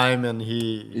time and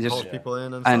he just- calls people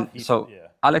in and And stuff. so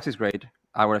Alex is great,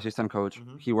 our assistant coach.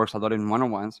 He works a lot in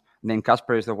one-on-ones. Then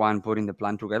Casper is the one putting the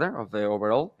plan together of the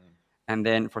overall. And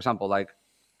then, for example, like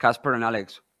Casper and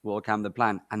Alex will come the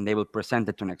plan and they will present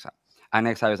it to Nexa. And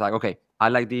Nexa is like, okay, I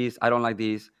like this, I don't like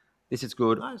this. This is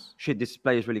good. Nice. Shit, this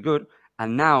play is really good.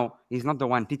 And now he's not the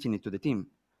one teaching it to the team.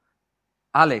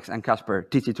 Alex and Casper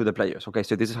teach it to the players. Okay,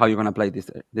 so this is how you're gonna play this.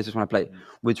 This is gonna play,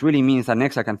 which really means that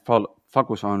Nexa can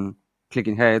focus on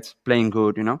clicking heads, playing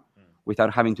good,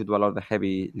 without having to do a lot of the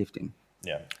heavy lifting.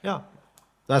 Yeah. Yeah,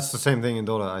 that's the same thing in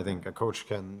Dota. I think a coach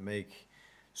can make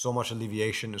so much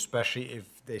alleviation, especially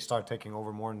if they start taking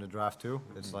over more in the draft too.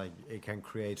 It's like it can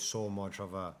create so much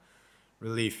of a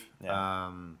relief.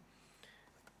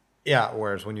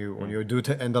 Whereas when you do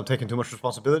end up taking too much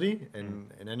responsibility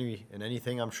in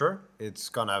anything, I'm sure it's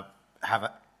gonna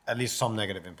have at least some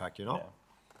negative impact. You know. Yeah.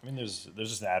 I mean,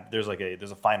 there's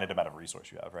a finite amount of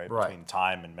resource you have, right? Between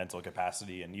time and mental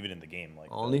capacity, and even in the game, like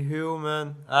only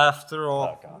human after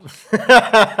all. Oh God.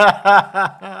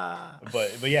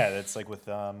 but yeah, it's like with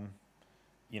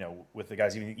with the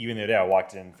guys. Even the other day, I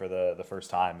walked in for the first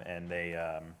time, and they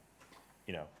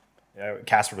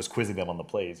Casper was quizzing them on the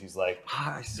plays. He's like,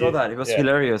 I saw that. It was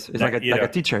hilarious. It's like a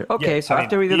teacher. Okay, so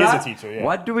after we do he that, is a teacher,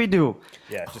 what do we do?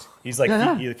 Yeah, he's like,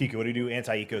 Fiku, what do you do?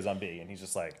 Anti-ecos on B. And he's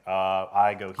just like,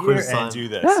 I go here and do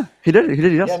this. Yeah, he did.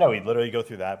 Yes. Yeah, no, he'd literally go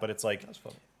through that. But it's like,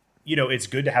 it's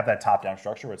good to have that top-down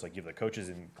structure where it's like you have the coaches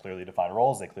in clearly defined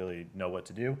roles. They clearly know what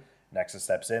to do. Nexus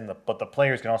steps in. But the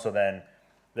players can also then,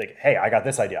 like, hey, I got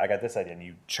this idea. And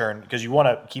you churn, because you want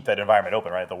to keep that environment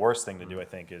open, right? The worst thing to do, I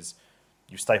think, is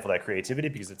you stifle that creativity,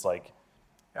 because it's like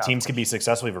teams can be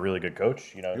successful if you have a really good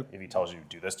coach. If he tells you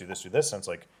do this, and it's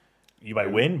like you might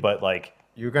win, but like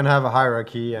you can have a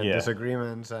hierarchy and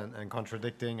disagreements and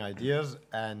contradicting ideas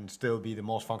and still be the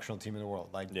most functional team in the world.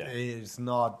 Like it's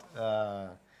not.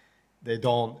 It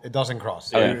doesn't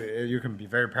cross. You can be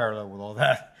very parallel with all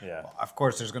that. Yeah. Of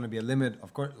course, there's going to be a limit.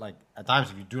 Of course, like at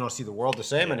times, if you do not see the world the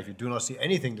same, and if you do not see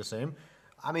anything the same,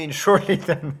 I mean, surely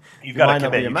then you've got might to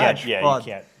not be a match. You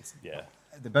can't. Yeah.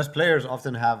 The best players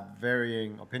often have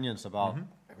varying opinions about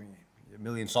a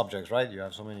million subjects, right? You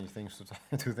have so many things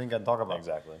to think and talk about.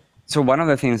 Exactly. So one of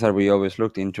the things that we always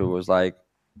looked into was like,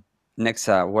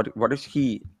 Nexa, what does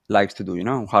he likes to do?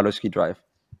 How does he drive?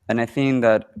 And I think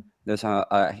that there's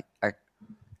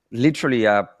literally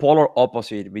a polar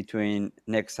opposite between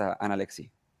Nexa and Alexi.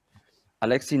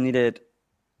 Alexi needed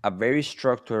a very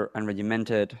structured and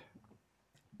regimented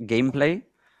gameplay,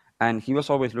 and he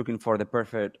was always looking for the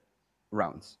perfect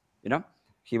rounds.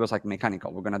 He was like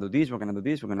mechanical. We're gonna do this. We're gonna do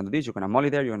this. We're gonna do this. You're gonna molly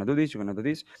there. You're gonna do this. You're gonna do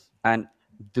this. And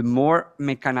the more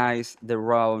mechanized the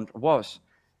round was,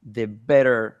 the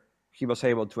better he was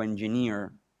able to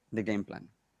engineer the game plan.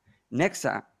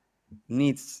 Nexa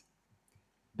needs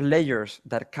players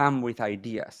that come with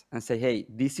ideas and say, hey,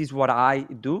 this is what I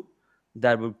do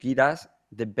that will give us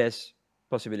the best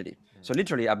possibility. So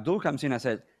literally, Abdul comes in and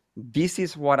says, this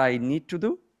is what I need to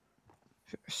do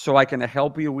so I can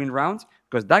help you win rounds,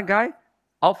 because that guy,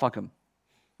 I'll fuck him.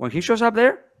 When he shows up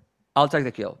there, I'll take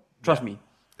the kill. Trust me.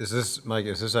 Is this, Mike,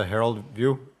 is this a herald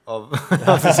view of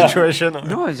the situation?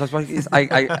 No, it's just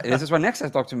this is what Nexus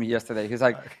talked to me yesterday.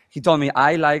 He told me,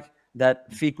 I like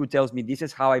that Fiku tells me this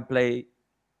is how I play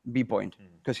B-Point,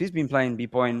 because he's been playing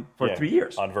B-Point for 3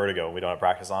 years. On Vertigo, we don't have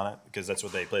practice on it, because that's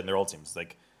what they played in their old teams.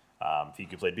 Like,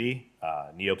 Fiku played B,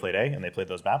 Neo played A, and they played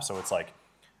those maps. So it's like,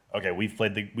 okay, we've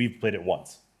played it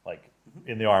once. Like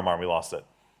in the RMR, we lost it.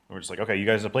 And we're just like, okay, you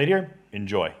guys have played here,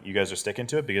 enjoy. You guys are sticking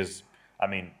to it, because I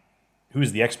mean,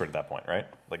 who's the expert at that point, right?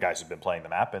 The guys who've been playing the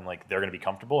map, and like they're going to be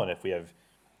comfortable. And if we have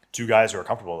two guys who are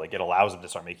comfortable, like it allows them to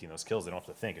start making those kills. They don't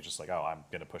have to think. It's just like, oh, I'm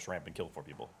going to push ramp and kill 4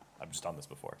 people. I've just done this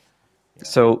before. Yeah.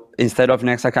 So instead of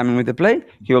Nexa coming with the play,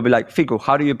 he will be like, Fiku,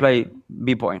 how do you play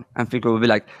B-Point? And Fiku will be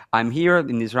like, I'm here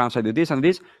in these rounds, I do this and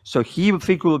this. So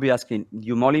Fiku will be asking,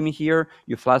 you molly me here,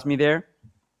 you flash me there.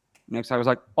 Nexa was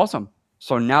like, awesome.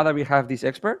 So now that we have this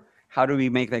expert, how do we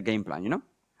make that game plan,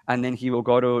 And then he will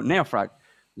go to Neofrag.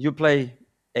 You play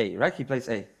A, right? He plays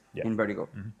A in Vertigo.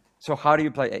 Mm-hmm. So how do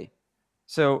you play A?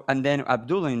 So, and then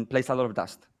Abdulin plays a lot of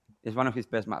Dust. It's one of his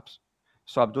best maps.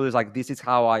 So Abdul is like, this is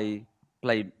how I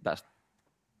play Dust.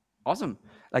 Awesome.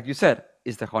 Like you said,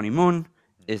 it's the honeymoon,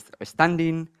 it's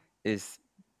standing, it's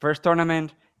first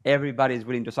tournament. Everybody's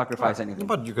willing to sacrifice anything.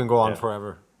 But you can go on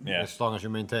forever. Yeah. As long as you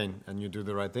maintain and you do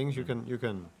the right things, you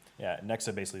can. Yeah,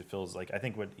 Nexa basically feels like, I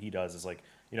think what he does is like,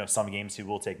 some games he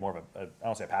will take more of I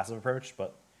don't say a passive approach,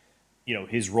 but,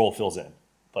 his role fills in.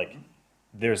 Like,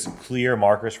 there's clear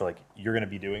markers for like, you're going to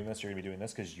be doing this,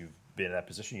 because you've been in that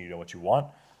position, you know what you want.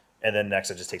 And then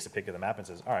Nexa just takes a pick of the map and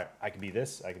says, all right, I can be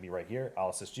this, I can be right here, I'll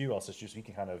assist you. So you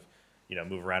can kind of,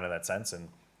 move around in that sense. And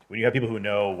when you have people who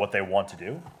know what they want to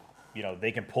do,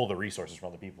 they can pull the resources from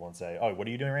other people and say, oh, what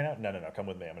are you doing right now? No, come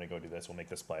with me. I'm going to go do this. We'll make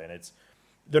this play. And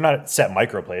they're not set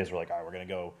micro plays. We're like, all right,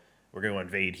 we're going to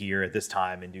invade here at this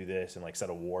time and do this and like set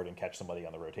a ward and catch somebody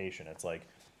on the rotation. It's like,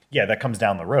 yeah, that comes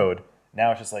down the road.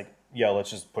 Now it's just like, let's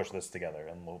just push this together.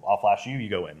 And I'll flash you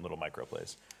go in, little micro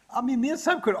plays. I mean, me and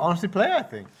Sam could honestly play, I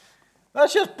think.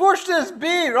 Let's just push this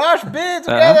B, rush B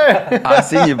together. I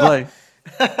see you play.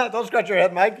 Don't scratch your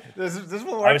head, Mike. This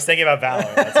will work. I was thinking about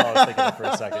Valor. That's all I was thinking for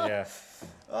a second. Yeah.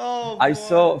 Oh. I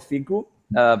saw Fiku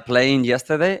playing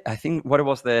yesterday. I think what it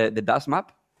was the dust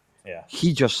map. Yeah.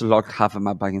 He just locked half a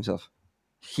map by himself.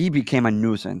 He became a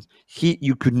nuisance.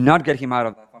 You could not get him out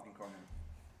of that fucking corner.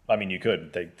 I mean, you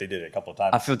could. They did it a couple of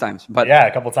times. A few times, but Yeah,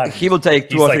 a couple of times. He will take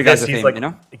two He's or like three guys this, with he's him. like, You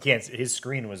know. He can't. His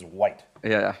screen was white.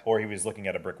 Yeah. Or he was looking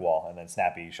at a brick wall, and then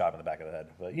Snappy shot him in the back of the head.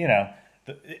 But you know,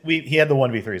 he had the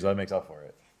 1v3, so that makes up for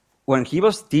it. When he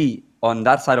was T on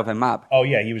that side of a map, Oh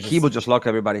yeah, he was. Just, he would just lock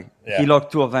everybody. Yeah. He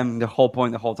locked two of them the whole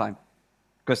point, the whole time.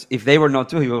 Because if they were not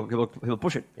two, he'll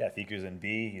push it. Yeah, Thiku's in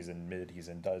B. He's in mid. He's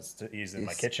in my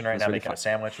It's- kitchen right it's now really making fun. a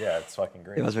sandwich. Yeah, it's fucking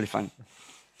great. It was really fun.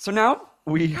 So now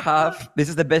we have this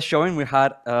is the best showing we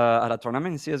had at a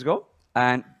tournament in CS:GO,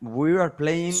 and we are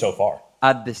playing So far.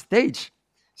 at the stage.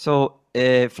 So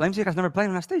Flamesy has never played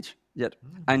on a stage yet,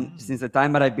 and since the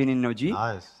time that I've been in OG,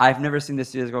 Nice. I've never seen the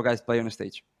CS:GO guys play on a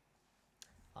stage.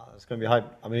 It's gonna be hype.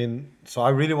 I mean, so I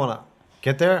really want to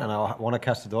get there, and I want to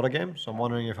cast the Dota game. So I'm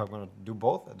wondering if I'm gonna do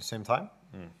both at the same time,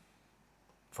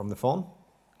 from the phone,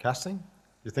 casting.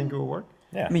 You think it will work?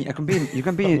 Yeah. I mean, you can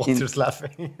be in, Walter's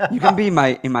laughing. you can be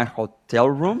in my hotel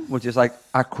room, which is like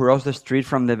across the street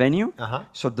from the venue. Uh-huh.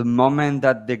 So the moment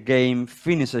that the game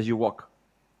finishes, you walk.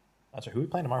 That's right. Who are we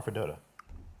playing tomorrow for Dota?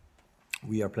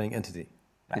 We are playing Entity.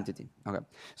 Entity. Okay.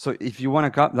 So if you want to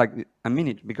come, like a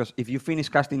minute, because if you finish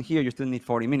casting here, you still need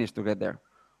 40 minutes to get there.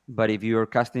 But if you're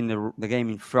casting the game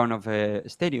in front of a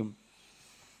stadium,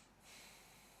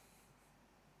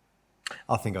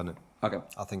 I'll think on it. okay.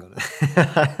 I'll think on it.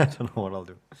 I don't know what I'll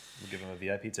do. We'll give him a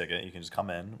VIP ticket. You can just come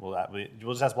in. We'll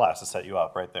just ask Blast to set you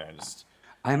up right there. And just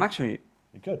I'm actually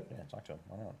you could. Yeah, talk to him.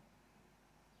 Why not?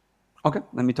 okay.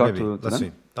 Let me talk Maybe. to Let's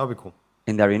them see. That would be cool.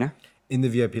 in the arena. In the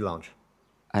VIP lounge.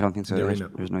 I don't think so. The There's,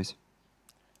 arena. there's noise.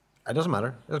 It doesn't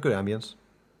matter. There's good ambience.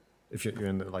 If you're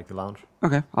in the lounge.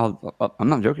 Okay. I'm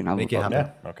not joking. I'll Make it happen.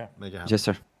 Yeah. Okay. Make it happen. Yes,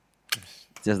 sir.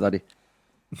 Yes, daddy.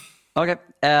 Okay.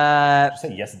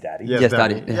 Say yes, Daddy. Yes, yes,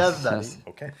 daddy. daddy. Yes, daddy.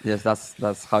 Okay. Yes,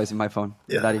 that's how it's in my phone.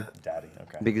 Yeah. Daddy. Daddy.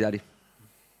 Okay. Big Daddy.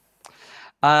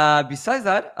 Besides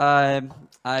that,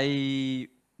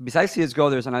 besides CS:GO,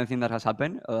 there's another thing that has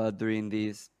happened during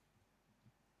these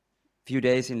few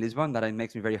days in Lisbon that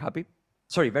makes me very happy.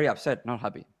 Sorry, very upset, not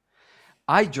happy.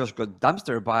 I just got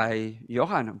dumpstered by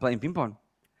Johan playing ping pong.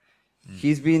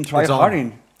 He's been It's on.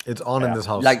 tryharding, It's on in this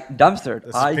house. like dumpstered.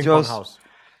 This is I ping pong just house.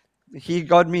 he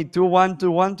got me 2-1,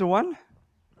 2-1, 2-1,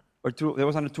 or two. There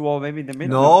was a 2-0 maybe in the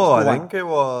middle. No, I 2-1. think it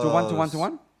was 2-1, 2-1,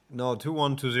 2-1. No,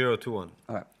 2-1, 2-0, 2-1.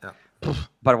 Okay. Yeah.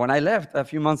 But when I left a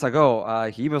few months ago,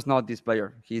 he was not this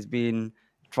player. He's been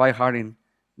tryharding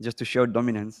just to show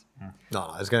dominance.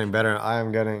 No, it's getting better. I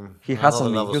am getting. He another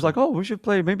hassled me. level He was like, "Oh, we should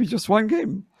play maybe just one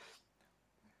game."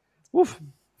 Woof.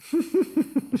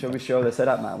 Shall we show the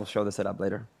setup, man? We'll show the setup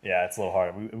later. Yeah, it's a little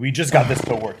hard. We just got this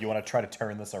to work. You want to try to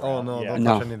turn this around? Oh no! Yeah. Don't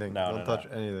No. touch anything. No, Don't no, touch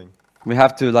anything. We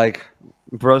have to like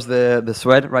brush the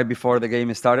sweat right before the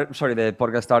game started. Sorry, the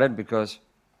podcast started because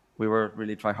we were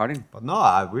really tryharding. But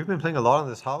no, we've been playing a lot in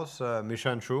this house. Misha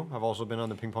and True have also been on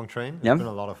the ping pong train. It's Yeah. been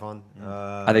a lot of fun.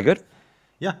 Are they good?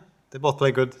 Yeah, they both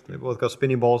play good. They both got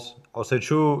spinning balls. I would say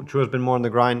True has been more on the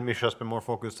grind. Misha has been more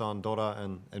focused on Dota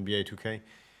and NBA 2K.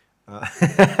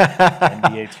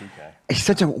 NBA 2K. It's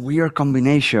such a weird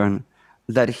combination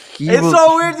that he It's will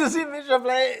so weird to see Misha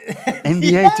play.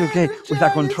 NBA 2K with a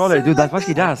controller, dude. That's what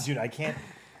he does. Dude, I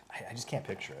just can't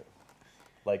picture it.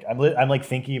 Like I'm like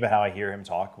thinking about how I hear him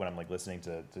talk when I'm like listening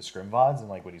to Scrim VODs and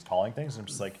like when he's calling things. And I'm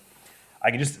just like,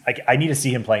 I need to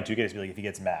see him playing 2K to be like if he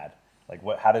gets mad, like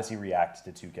how does he react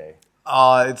to 2K?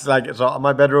 It's like so.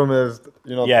 My bedroom is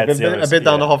Yeah, it's the a other- bit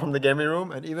down the yeah. hall from the gaming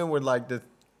room, and even with like the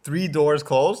 3 doors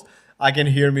closed, I can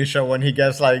hear Misha when he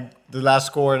gets like the last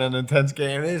score in an intense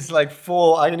game. It's like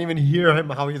full. I can even hear him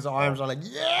how his arms are like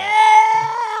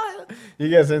yeah. He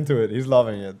gets into it. He's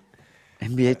loving it.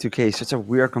 NBA 2K is such a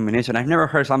weird combination. I've never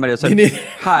heard somebody say, Me neither.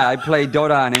 "Hi, I play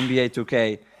Dota and NBA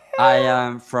 2K. I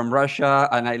am from Russia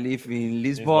and I live in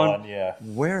Lisbon." Lisbon, yeah.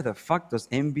 Where the fuck does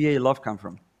NBA love come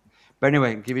from? But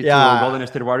anyway, give it Yeah. to Golden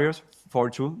State Warriors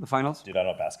 4-2, the finals. Dude, I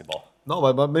know basketball. No,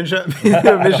 but Misha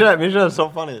Misha is so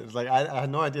funny. It's like I had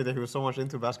no idea that he was so much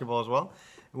into basketball as well.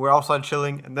 We're outside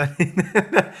chilling, and then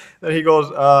then he goes,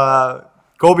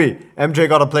 "Kobe, MJ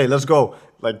gotta play. Let's go."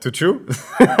 Like to Chew.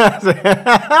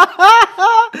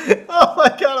 Oh my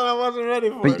god, I wasn't ready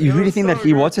for it. But you It really was think so that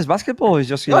he good. watches basketball? Or is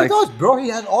just he No, he like, does, bro. He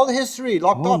has all the history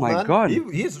locked Oh up, my man. God.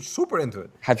 He's super into it.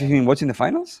 have you been watching the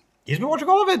finals? He's been watching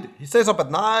all of it. He stays up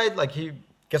at night. Like he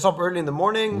gets up early in the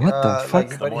morning. What the fuck? Like,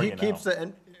 The but more he you keeps know.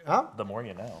 the. Huh? The more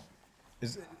you know.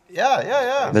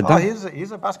 Yeah. The Oh, dunk-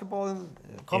 he's a basketball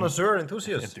connoisseur,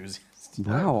 enthusiast. Enthusiast.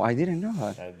 Wow, I didn't know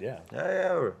that. Yeah.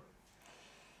 Yeah.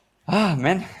 Ah,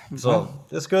 man. So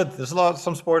it's good. There's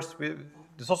some sports.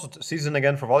 There's also season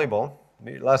again for volleyball.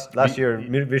 Last year,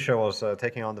 Visha was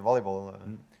taking on the volleyball.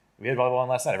 We had volleyball on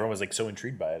last night. Everyone was like so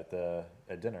intrigued by it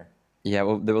at dinner. Yeah,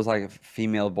 well, there was like a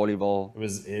female volleyball. It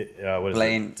was what is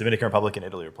Playing- it? Dominican Republic and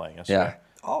Italy were playing yesterday.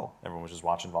 Yeah, Oh, Everyone was just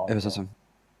watching volleyball. it was awesome.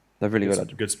 They're really good It's at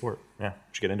a it. good sport. Yeah, we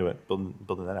should get into it.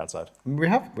 Building that outside. we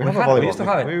have a had it. volleyball. We used to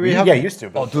have it. We have, yeah, used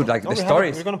to. Oh, dude, like no, the we have it.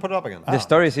 stories. We're gonna put it up again. The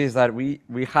stories is that we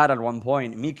had at one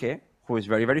point Mike, who is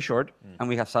very, very short, and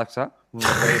we have Sasha, who is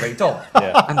very, very tall.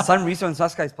 Yeah. And some reason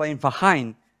Sasha is playing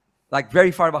behind, like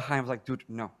very far behind. I was like, dude,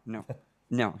 no.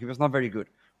 He was not very good.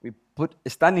 We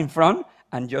stand in front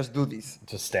and just do this.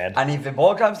 Just stand. And if the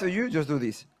ball comes to you, just do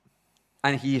this.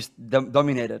 And he's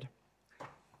dominated.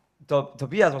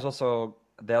 Tobias was also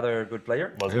the other good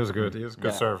player. He was good. He was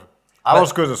good Yeah. serve. I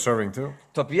was good at serving too.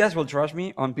 Tobias will trust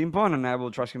me on ping pong, and I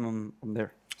will trust him on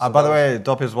there. By the way,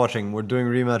 Top is watching. We're doing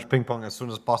rematch ping pong as soon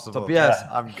as possible. Tobias,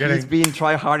 I'm he's getting. been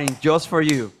try-harding just for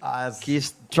you. Yes.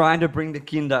 He's trying to bring the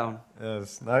king down.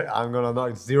 Yes, no, I'm gonna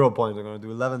knock 0 points. I'm gonna do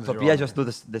 11-0. Tobias just do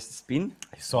this spin.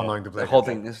 He's so annoying to play. The whole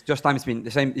against. thing. It's just time spin.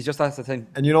 The same. It's just the same.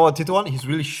 And you know what, Tito? He's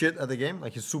really shit at the game.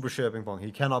 Like he's super shit at ping pong.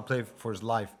 He cannot play for his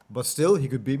life. But still, he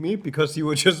could beat me because he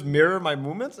would just mirror my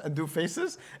movements and do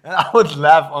faces, and I would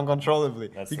laugh uncontrollably.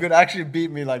 He could actually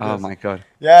beat me like this. Oh my god.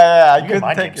 Yeah, I You can couldn't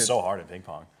mind take game it. so hard in ping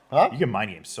pong. Huh? You can mind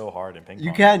game so hard in ping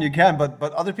pong. You can, but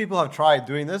other people have tried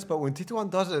doing this. But when Tito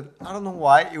does it, I don't know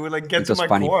why it would like get It's to just my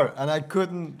funny. core, and I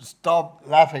couldn't stop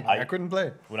laughing. I couldn't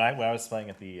play. When I was playing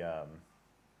at the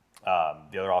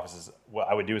other offices, what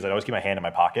I would do is I'd always keep my hand in my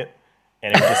pocket,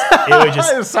 and it would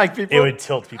just Psych people. it would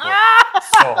tilt people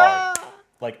so hard.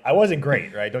 Like I wasn't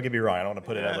great, right? Don't get me wrong. I don't want to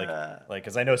put it out like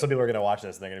because I know some people are gonna watch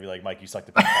this and they're gonna be like, Mike, you suck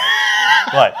at ping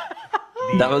pong. But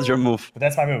That was your move.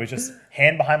 that's my move. It's just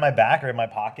hand behind my back or in my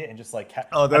pocket and just like.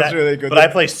 Oh, that's and really good. But I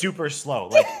play super slow.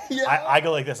 Like I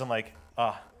go like this. I'm like,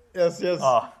 Yes.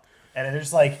 and they're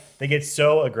just like they get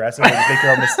so aggressive when you make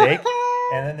your own mistake,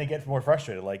 and then they get more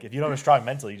frustrated. Like if you don't have strong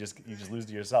mental, you just lose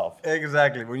to yourself.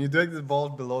 Exactly. When you doing the ball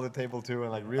below the table too,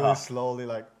 and like really slowly,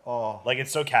 like Like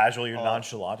it's so casual, you're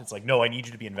nonchalant. It's like, no, I need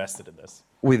you to be invested in this.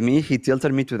 With me, he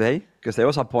tilted me today because there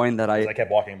was a point that I kept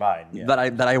walking by. And,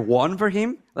 that I won for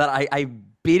him. That I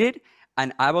beat it,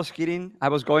 and I was hitting. I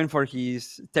was going for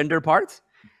his tender parts.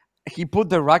 He put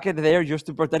the racket there just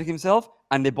to protect himself,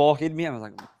 and the ball hit me. I was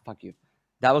like, "Fuck you."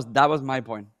 That was my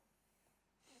point.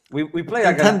 We played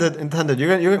like intended. You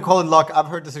can call it luck. I've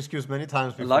heard this excuse many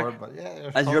times before, Luck? but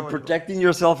yeah. as you're protecting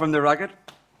yourself from the racket.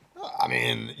 I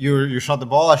mean, you shot the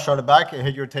ball. I shot it back. It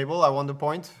hit your table. I won the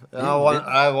point. And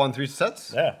I won 3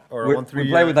 sets. Yeah. Or I We won 3.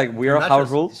 play with like weird matches. house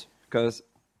rules because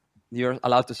you're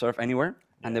allowed to serve anywhere,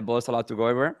 and the ball is allowed to go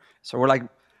everywhere. So we're like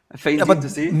fainting Yeah, but to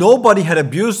see. nobody had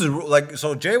abused the rule. Like,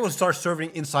 so Jay would start serving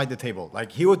inside the table.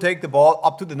 Like, he would take the ball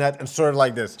up to the net and serve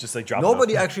like this. Just like drop it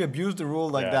Nobody up. actually abused the rule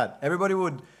like Yeah. that. Everybody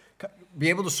would be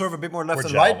able to serve a bit more left More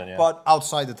and right, gentlemen, yeah. but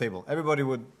outside the table. Everybody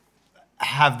would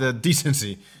have the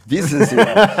decency. Decency.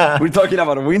 We're talking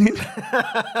about winning.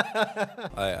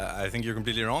 I think you're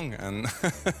completely wrong, and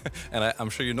I'm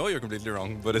sure you know you're completely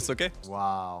wrong, but it's okay.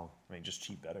 Wow. I mean, just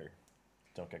cheat better.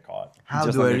 Don't get caught. How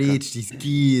Just do I like a- reach these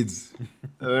kids?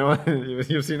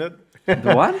 You've seen it?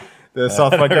 The what? The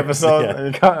South Park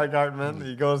episode. Yeah. Cartman.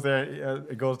 He goes there.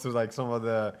 He goes to like some of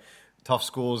the tough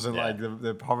schools and Yeah. like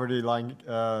the poverty line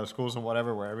schools and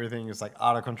whatever, where everything is like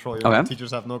out of control. You Okay. know,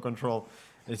 teachers have no control.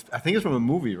 I think it's from a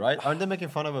movie, right? Aren't they making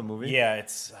fun of a movie? Yeah,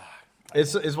 it's.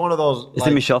 It's one of those. Is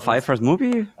it Michelle Pfeiffer's movie?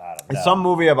 I don't It's know. some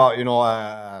movie about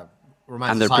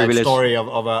romanticized Underprivileged. story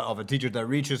of a teacher that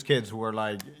reaches kids who are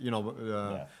like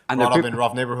brought up in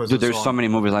rough neighborhoods. Dude, and there's so so on. many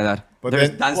movies like that. But There's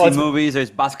then- dancing movies, there's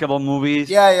basketball movies.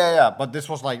 Yeah. But this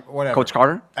was like whatever. Coach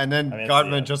Carter? And then mean,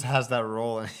 Cartman yeah. just has that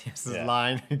role and he has this Yeah.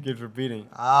 line he keeps repeating.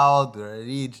 How do I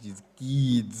reach these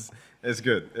kids? It's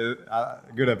good.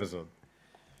 Good episode.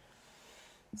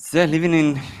 Yeah, living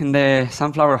in the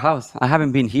Sunflower House. I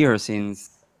haven't been here since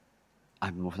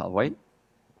I moved away,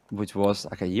 which was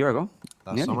like a year ago.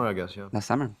 Last Nearly. summer, I guess, yeah. Last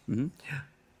summer. hmm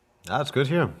That's good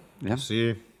here. Yeah.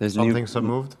 See, There's some new- things have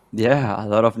moved. Yeah, a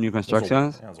lot of new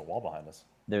constructions. There's a wall behind us.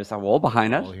 There's a wall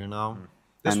behind us. All here now.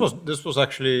 And- This was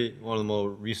actually one of the more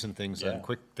recent things Yeah. and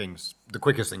quick things. The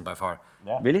quickest thing by far.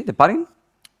 Yeah. Really? The padding?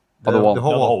 Or the wall? The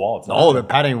whole No, the wall. whole wall itself. The whole the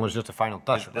padding was just a final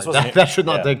touch. This Like, wasn't that should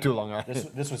not yeah. take too long.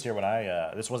 This was here when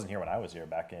I this wasn't here when I was here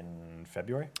back in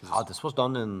February. This was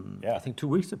done in Yeah. I think 2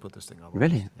 weeks to put this thing up.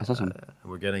 Really? That's awesome.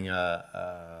 We're getting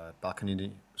a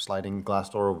balcony sliding glass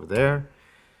door over there.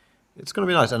 It's gonna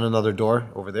be nice, and another door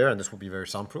over there, and this will be very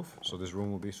soundproof. So this room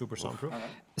will be super soundproof.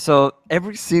 So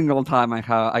every single time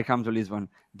I come to Lisbon,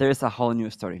 there's a whole new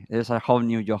story. There's a whole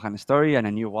new Johan story and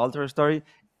a new Walter story.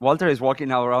 Walter is walking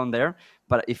around there,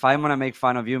 but if I'm gonna make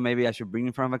fun of you, maybe I should bring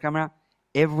in front of a camera.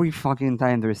 Every fucking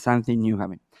time there is something new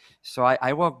happening. So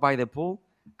I walk by the pool,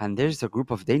 and there's a group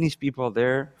of Danish people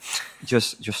there, just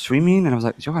swimming, and I was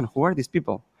like, Johan, who are these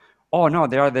people? Oh no,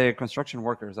 they are the construction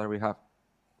workers that we have,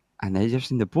 and they're just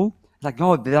in the pool. Like,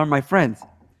 no, they are my friends.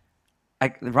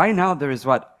 Like right now, there is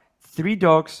what 3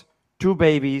 dogs, 2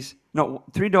 babies. No,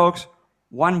 3 dogs,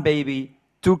 1 baby,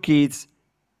 2 kids,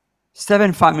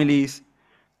 7 families,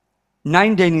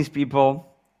 9 Danish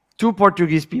people, 2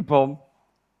 Portuguese people.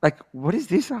 Like, what is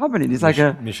this happening? It's like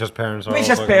a Misha's parents are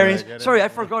Misha's also parents. gonna get it. Sorry, I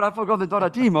forgot the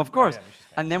Dota team, of course.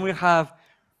 And then we have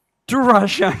 2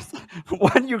 Russians,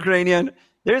 1 Ukrainian.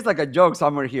 There's like a joke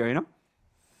somewhere here, you know?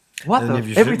 What And the? if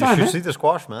you Every should, time, you eh? should see the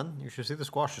squash, man. You should see the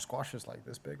squash. The squash is like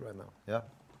this big right now. Yeah.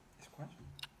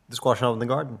 The squash out in the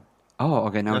garden. Oh,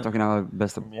 okay. Now we're talking about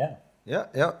best of. Yeah.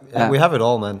 Yeah. We have it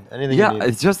all, man. Anything you Yeah, need.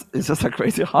 it's just a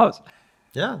crazy house.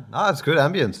 Yeah. No, it's good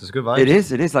ambience. It's good vibes.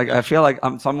 It is. Like I feel like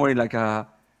I'm somewhere in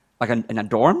in a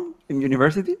dorm in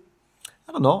university.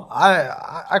 I don't know.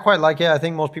 I quite like it. I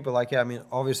think most people like it. I mean,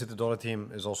 obviously the Dota team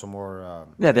is also more.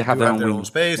 Yeah, they have do their own wing.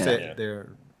 space. Yeah. They're.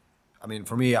 I mean,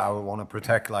 for me, I would want to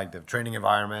protect like the training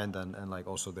environment and like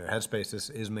also their headspace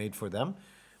is made for them.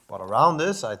 But around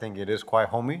this, I think it is quite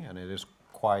homey and it is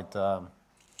quite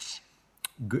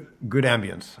good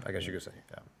ambience, I guess you could say.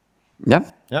 Yeah.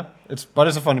 Yeah. But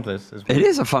it's a funny place. It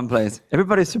is a fun place.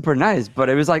 Everybody's super nice, but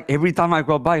it was like every time I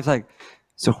go by, it's like,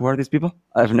 so who are these people?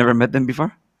 I've never met them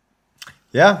before.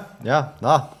 Yeah.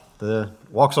 Nah, the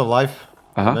walks of life.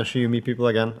 Uh-huh. Eventually, you meet people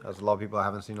again. As a lot of people I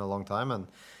haven't seen in a long time, and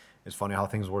it's funny how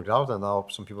things worked out. And now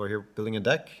some people are here building a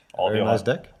deck. Very nice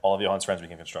deck. All of Johan's friends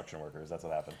became construction workers. That's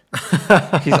what happened.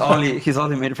 He's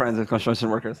only made friends with construction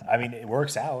workers. I mean, it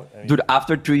works out. I mean, Dude,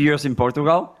 after 2 years in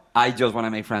Portugal, I just want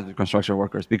to make friends with construction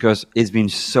workers because it's been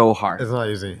so hard. It's not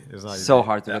easy. So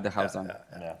hard to get the house done.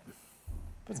 yeah.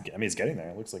 I mean, it's getting there.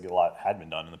 It looks like a lot had been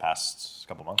done in the past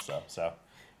couple months, though. So.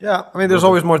 Yeah, I mean, there's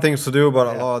always more things to do, but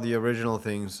a lot of the original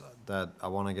things that I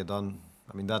want to get done,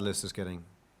 I mean, that list is getting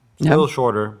still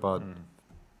shorter, but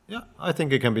yeah, I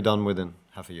think it can be done within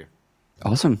half a year.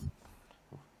 Awesome.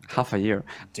 Half a year.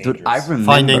 Dangerous. Dude, I remember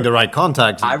Finding the right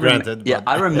contacts, granted. Yeah,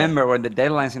 but- I remember when the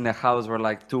deadlines in the house were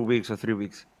like 2 weeks or 3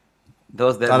 weeks.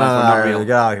 Those deadlines No, were not real.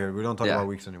 get out of here. We don't talk Yeah. about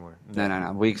weeks anymore.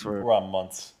 No. Weeks were. We're on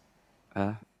months.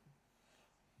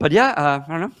 But yeah,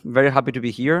 I don't know. Very happy to be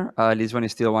here. Lisbon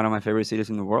is still one of my favorite cities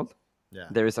in the world. Yeah.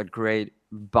 There is a great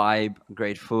vibe,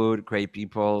 great food, great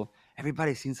people.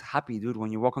 Everybody seems happy, dude.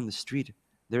 When you walk on the street,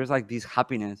 there's like this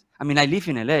happiness. I mean, I live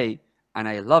in LA and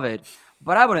I love it,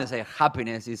 but I wouldn't say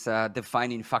happiness is a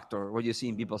defining factor what you see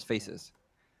in people's faces.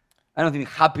 I don't think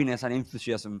happiness and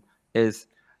enthusiasm is.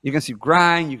 You can see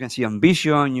grind, you can see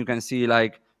ambition, you can see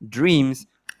like dreams.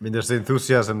 I mean, there's the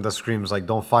enthusiasm that screams like,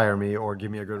 "Don't fire me" or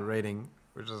 "Give me a good rating,"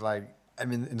 which is like, I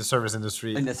mean, in the service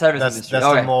industry, In the service that's, industry, that's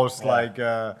okay. the most like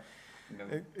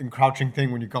encroaching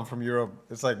thing when you come from Europe.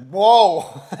 It's like, whoa,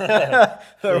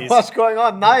 what's going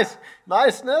on?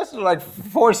 Niceness, or like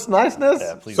forced niceness.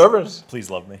 Yeah, please. Service. Please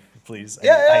love me. Please. I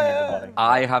Yeah, need the money.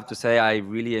 I have to say, I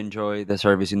really enjoy the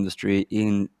service industry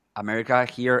in America.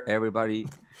 Here, everybody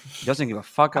doesn't give a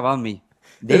fuck about me.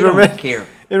 They In don't Roma- care.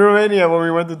 In Romania, when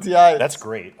we went to TI, That's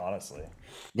great, honestly.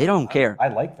 They don't care. I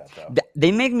like that, though.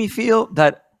 They make me feel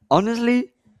that,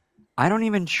 honestly, I don't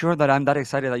even sure that I'm that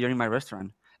excited that you're in my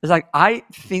restaurant. It's like, I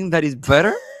think that it's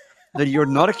better that you're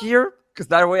not here, because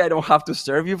that way I don't have to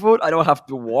serve you food. I don't have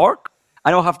to work.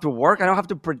 I don't have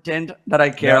to pretend that I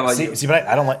care about you. See, but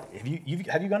I don't like.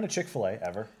 Have you gone to Chick-fil-A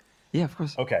ever? Yeah, of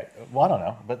course. Okay. Well, I don't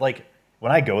know, but like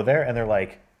when I go there and they're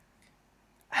like,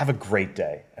 "Have a great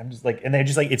day," I'm just like, and they're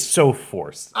just like, it's so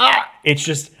forced. It's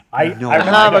just I remember,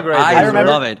 have a great day. I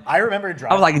love it. I remember I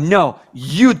driving. was like, no,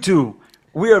 you two.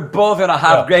 We are both gonna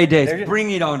have No, great days. they're just-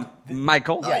 Bring it on,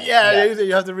 Michael.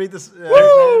 you have to read this.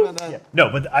 Name and then, No,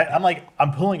 but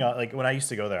I'm pulling out, like when I used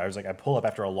to go there, I was like, I pull up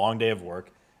after a long day of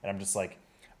work, and I'm just like,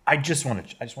 I just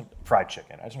want fried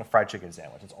chicken. I just want a fried chicken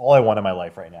sandwich. That's all I want in my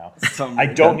life right now. I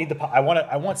don't need I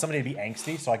want somebody to be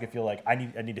angsty so I can feel like I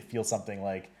need to feel something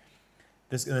like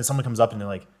this. And then someone comes up and they're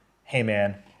like, "Hey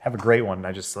man, have a great one." And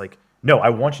I just like, no, I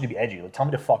want you to be edgy. Like, tell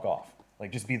me to fuck off.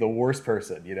 Like, just be the worst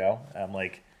person, you know? And I'm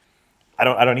like, I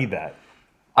don't need that.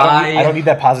 I don't need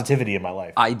that positivity in my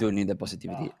life. I do need the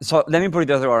positivity. So let me put it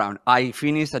the other way around. I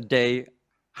finish a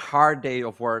hard day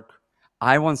of work.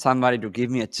 I want somebody to give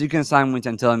me a chicken sandwich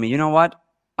and tell me, you know what?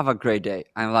 Have a great day.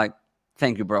 I'm like,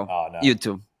 thank you, bro. Oh, no. You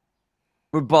too.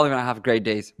 We're both gonna have great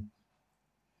days.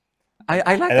 I like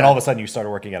And that. then all of a sudden you started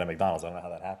working at a McDonald's. I don't know how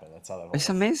that happened. That's how that. It's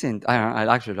amazing. I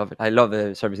actually love it. I love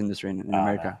the service industry in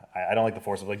America. I don't like the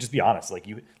force of like. Just be honest. Like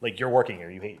you're working here.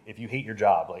 If you hate your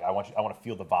job, like I want to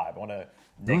feel the vibe. I want to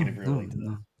negatively relate to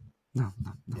them. No.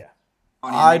 Yeah.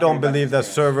 I don't believe that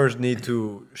servers need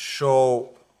to show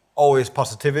always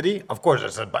positivity. Of course,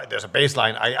 there's a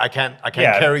baseline. I can't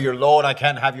Yeah. carry your load. I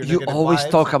can't have your You negative always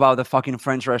vibes. talk about the fucking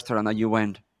French restaurant that you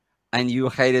went, and you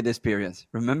hated the experience.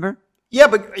 Remember? Yeah,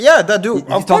 but yeah, that dude.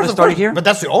 You Of told course, the of story course. here? But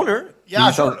that's the owner. Yeah,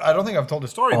 You sure. told- I don't think I've told the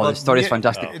story. Oh, but the story is yeah,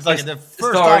 fantastic. It's like the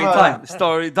first Story time. time.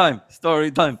 Story time. Story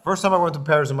time. First time I went to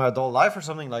Paris in my adult life or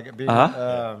something like being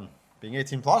being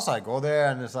 18 plus. I go there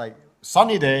and it's like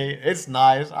sunny day. It's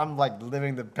nice. I'm like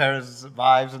living the Paris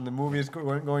vibes and the movies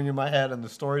going in my head and the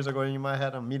stories are going in my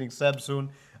head. I'm meeting Seb soon.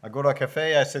 I go to a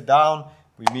cafe. I sit down.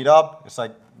 We meet up. It's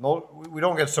like no, we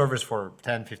don't get service for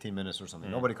 10, 15 minutes or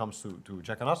something. Nobody comes to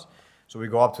check on us. So we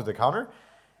go up to the counter,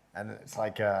 and it's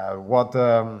like what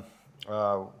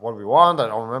we want. I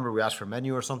don't remember. We asked for a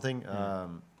menu or something.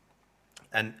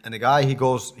 And the guy he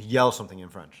yells something in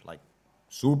French, like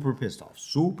super pissed off,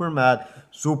 super mad,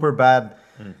 super bad.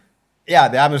 Yeah,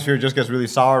 the atmosphere just gets really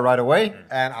sour right away.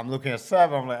 And I'm looking at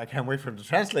Seb. I'm like, I can't wait for him to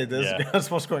translate this. Yeah. That's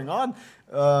what's going on.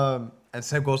 And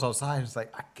Seb goes outside. And it's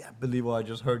like, I can't believe what I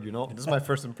just heard. You know, this is my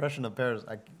first impression of Paris,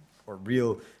 or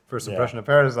real first impression of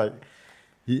Paris. Like,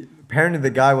 apparently the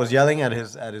guy was yelling at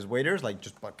his waiters, like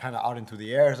just kind of out into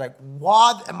the air. It's like,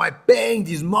 what am I paying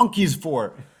these monkeys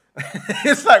for?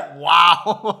 It's like,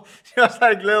 wow, just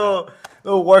like little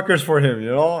workers for him,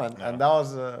 you know. And that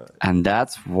was And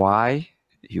that's why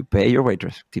you pay your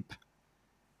waitress tip.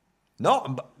 no.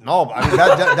 I mean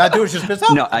that dude was just pissed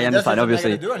off. No, I mean, that's understand, just a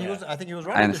obviously. negative dude, and I think he was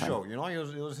running the understand. show. You know,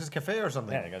 it was his cafe or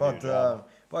something. Yeah, you gotta do your job.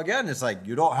 But again, it's like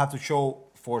you don't have to show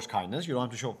forced kindness. You don't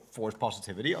have to show forced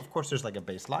positivity. Of course, there's like a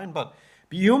baseline, but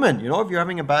be human. You know, if you're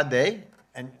having a bad day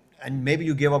and maybe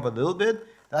you give up a little bit,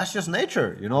 that's just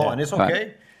nature. You know, Yeah. and it's Right.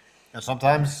 okay. And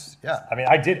sometimes, yeah. I mean,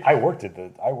 I worked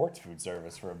food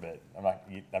service for a bit. I'm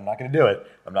not going to do it.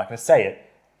 I'm not going to say it.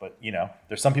 But you know,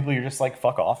 there's some people you're just like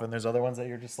fuck off, and there's other ones that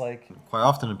you're just like. Quite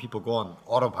often, when people go on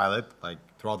autopilot like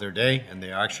throughout their day, and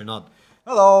they are actually not.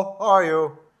 Hello, how are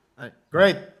you?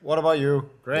 Great. What about you?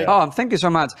 Great. Oh, thank you so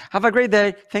much. Have a great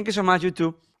day. Thank you so much, you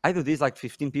too. I do this like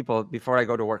 15 people before I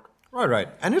go to work. Right.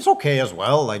 And it's okay as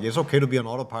well. Like it's okay to be on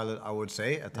autopilot, I would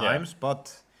say at times,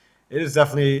 but it is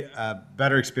definitely a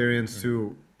better experience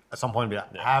to at some point be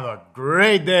like, have a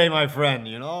great day, my friend.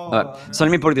 You know. So let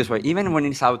me put it this way: even when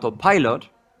it's autopilot,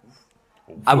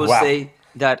 I would Wow. say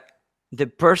that the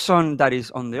person that is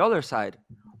on the other side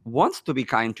wants to be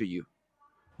kind to you,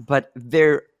 but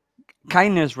their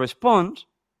kindness response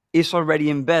is already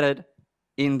embedded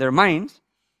in their minds,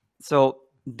 so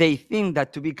they think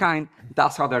that to be kind,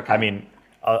 that's how they're kind. I mean,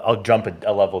 I'll jump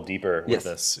a level deeper with Yes.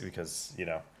 this because you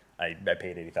know I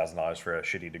paid $80,000 for a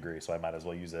shitty degree, so I might as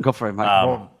well use it. Go for it,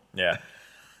 Mike. Yeah.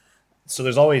 So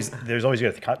there's always you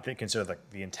have to consider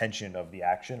the intention of the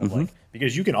action of like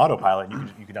because you can autopilot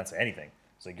and you can not say anything.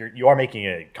 It's like you are making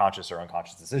a conscious or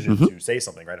unconscious decision to say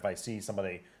something, right? If I see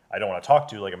somebody I don't want to talk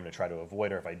to, like I'm going to try to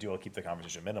avoid, or if I do, I'll keep the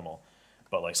conversation minimal.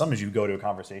 But like sometimes you go to a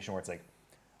conversation where it's like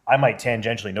I might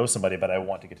tangentially know somebody, but I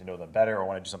want to get to know them better or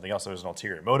want to do something else. So there's an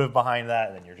ulterior motive behind that,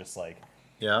 and then you're just like,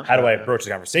 how do I approach the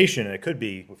conversation? And it could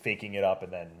be faking it up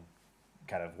and then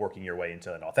kind of working your way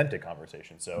into an authentic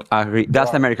conversation. So I agree.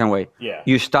 That's the American way. Yeah.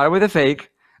 You start with a fake,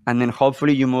 and then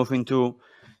hopefully you move into.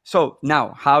 So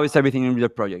now, how is everything in your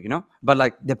project? You know, but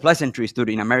like the pleasantries, dude,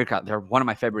 in America, they're one of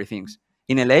my favorite things.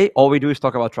 In LA, all we do is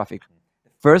talk about traffic.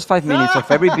 First 5 minutes of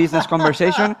every business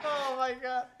conversation. Oh my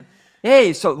god.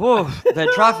 Hey, so whoa,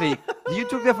 the traffic. You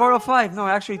took the 405? No,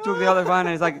 I actually took the other one.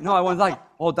 And it's like, no, I was like,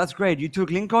 oh, that's great. You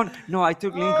took Lincoln? No, I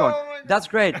took Lincoln. That's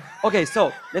great. Okay,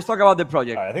 so let's talk about the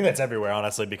project. I think that's everywhere,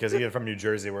 honestly, because even from New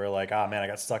Jersey, we're like, ah, man, I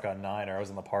got stuck on 9 or I was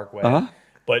in the Parkway.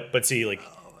 But see, like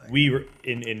we were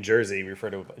in Jersey, we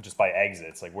refer to it just by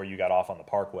exits, like where you got off on the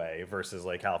Parkway versus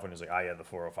like California's like, yeah, the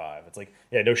 405. It's like,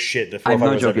 yeah, no shit, the I'm 405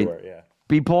 not was joking. everywhere. Yeah.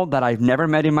 People that I've never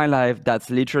met in my life, that's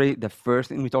literally the first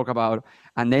thing we talk about.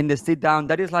 And then they sit down.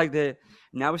 That is like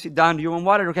now we sit down, do you want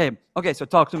water? Okay, so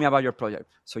talk to me about your project.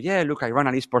 So yeah, look, I run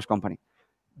an esports company.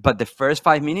 But the first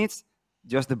 5 minutes,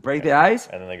 just to break the ice.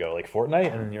 And then they go like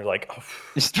Fortnite, and then you're like, oh.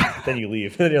 It's Then you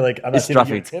leave. Then you're like, I'm not It's giving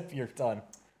you a traffic. tip, you're done.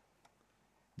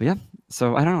 But yeah,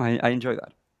 so I don't know. I enjoy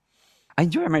that. I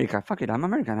enjoy America. Fuck it, I'm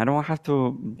American. I don't have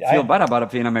to feel bad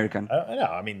about being American. I know.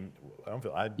 I mean, I don't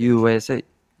feel. USA.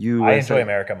 I enjoy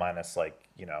America minus like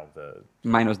the.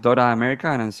 Minus Dota America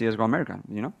and then CSGO America,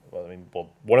 you know? Well, I mean,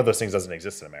 one of those things doesn't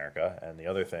exist in America, and the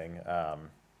other thing,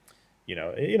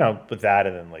 with that,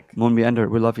 and then like Moonby Ender,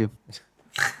 we love you.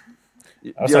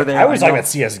 I was, You're like, there, I was I talking know. about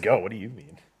CS:GO. What do you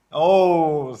mean?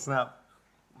 Oh snap!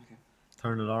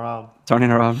 Turn it around.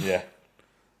 Turning around. Yeah.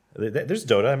 There's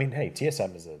Dota. I mean, hey,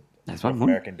 TSM is a That's North one.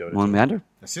 American Dota. One team. Meander.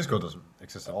 CS:GO doesn't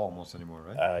exist at all almost anymore,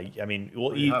 right? I mean,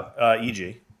 well, do you have?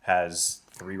 EG has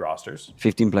 3 rosters,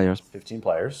 15 players. 15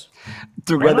 players.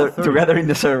 Together, 30? together in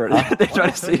the server. they try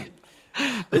to see.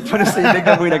 They try to see if they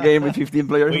can win a game with 15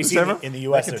 players Well, in you the see, server. in the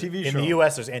US, Like a TV in show. the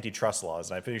US, there's antitrust laws,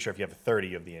 and I'm pretty sure if you have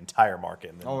 30 of the entire market,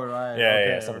 and then, Oh, right. yeah, Okay,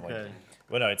 yeah, something like okay. that.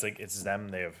 Well, no, it's like it's them.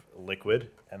 They have Liquid,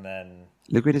 and then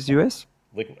Liquid is US.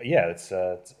 Liquid. Yeah, it's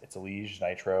Elige,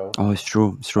 Nitro, Oh, it's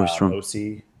true. It's true. It's true.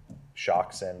 OC,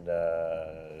 Shocks, and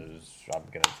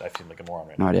I feel like a moron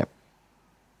right No now. idea.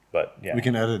 But yeah, We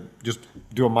can edit. Just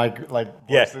do a mic like.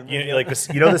 yeah, voice in- like this,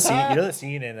 you know the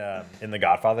scene in The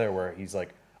Godfather where he's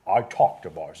like, I talk to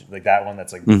bars, like that one.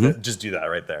 That's like just do that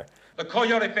right there. The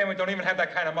Coyote family don't even have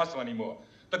that kind of muscle anymore.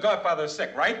 The Godfather is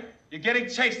sick, right? You're getting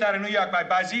chased out of New York by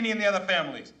Barzini and the other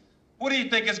families. What do you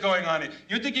think is going on here?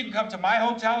 You think you can come to my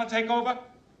hotel and take over?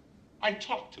 I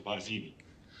talked to Barzini.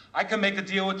 I can make a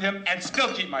deal with him and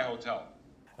still keep my hotel.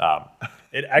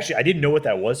 It actually, I didn't know what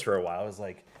that was for a while. I was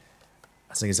like,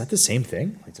 is that the same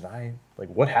thing? Like,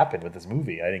 what happened with this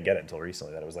movie? I didn't get it until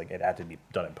recently that it was like it had to be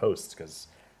done in post because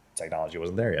technology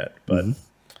wasn't there yet. But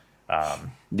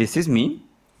This is me,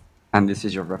 and this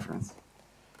is your reference.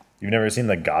 you've never seen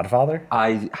The Godfather?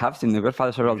 I have seen The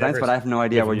Godfather several times, but I have no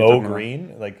idea with what you're Mo talking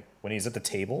Green, like when he's at the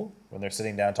table, when they're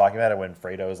sitting down talking about it, when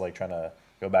Fredo is like trying to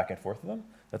go back and forth with them.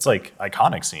 That's like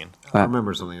iconic scene. I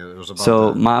remember something. It was about.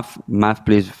 about. So, Math,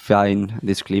 please find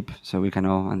this clip so we can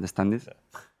all understand this.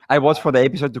 I watched for the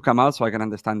episode to come out so I can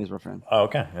understand this reference. Oh,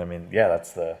 okay. I mean, yeah,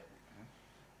 that's the.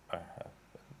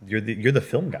 You're the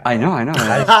film guy. I know.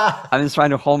 I'm just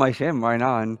trying to hold my shame right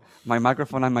now, and my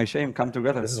microphone and my shame come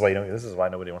together. This is why This is why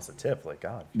nobody wants to tip. Like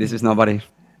God. This is nobody.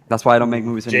 That's why I don't make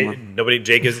movies anymore.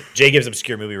 Jay gives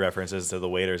obscure movie references to the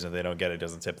waiters, and if they don't get it,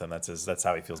 doesn't tip them. That's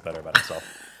how he feels better about himself.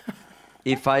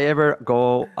 If I ever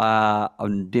go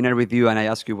on dinner with you and I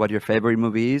ask you what your favorite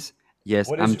movie is,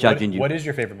 yes, I'm judging you. What is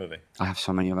your favorite movie? I have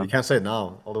so many of You them. can't say it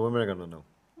now. All the women are gonna know.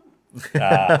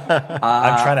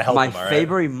 I'm trying to help My him. All right?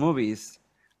 favorite movies,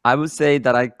 I would say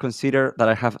that I consider that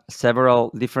I have several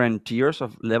different tiers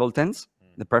of level 10s,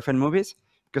 the perfect movies,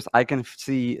 because I can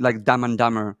see like Dumb and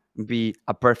Dumber be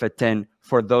a perfect 10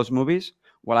 for those movies,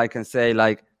 while I can say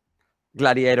like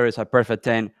Gladiator is a perfect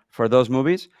 10 for those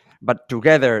movies. But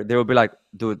together, they will be like,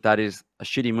 dude, that is a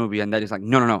shitty movie. And that is like,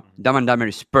 no. Dumb and Dumber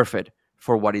is perfect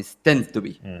for what it tends to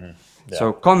be. Yeah.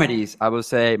 So comedies, I will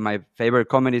say my favorite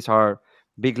comedies are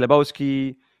Big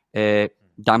Lebowski,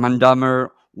 Dumb and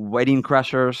Dumber, Wedding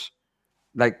Crashers.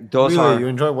 Like those Really, are, you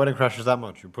enjoy Wedding Crashers that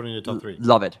much? You put it in your top 3.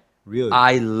 love it. Really?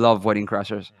 I love Wedding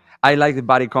Crashers. I like the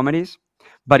body comedies.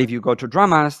 But if you go to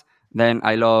dramas, then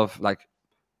I love like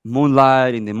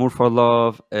Moonlight, In the Mood for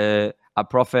Love, A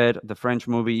Prophet, the French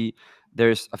movie.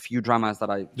 There's a few dramas that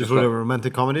I Just love. with the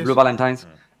romantic comedies. Blue Valentines.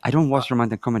 I don't watch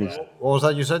romantic comedies. What was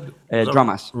that you said? Was that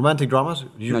Dramas. Romantic dramas?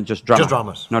 No, just drama. Just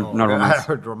dramas. Not okay. romance. I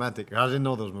heard romantic. I didn't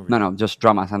know those movies. No, just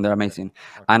dramas, and they're amazing.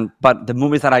 But the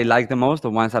movies that I like the most,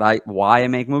 the ones that why I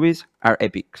make movies, are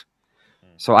epics.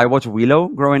 So I watched Willow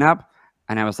growing up,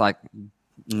 and I was like,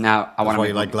 now I want That's to why make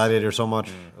you like movies. Gladiator so much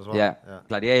as well. Yeah.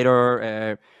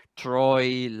 Gladiator,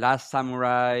 Troy, Last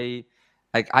Samurai.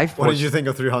 Like What did you think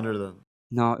of 300 then?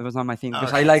 No, it was not my thing because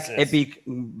Okay. I like It's- epic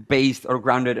based or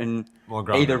grounded in More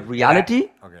grounded. either reality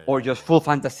Okay. or just full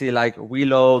fantasy like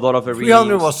Willow, Lord of the Rings.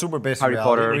 300 was super based Harry on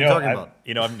Potter. reality. You What are know, you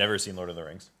talking about? I've never seen Lord of the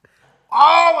Rings.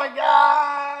 Oh my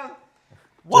god!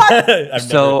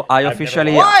 So I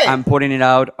officially Why? am putting it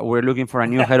out. We're looking for a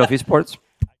new head of esports.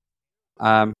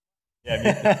 A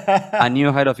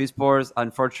new head of esports.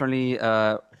 Unfortunately,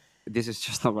 this is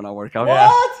just not gonna work out.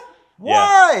 What?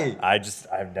 Why?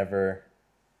 I've never.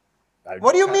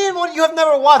 What do you mean? What you have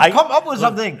never watched? Come up with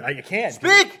something. I can't.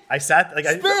 Speak! I sat like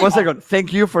Speak! 1 second.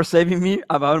 Thank you for saving me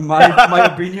about my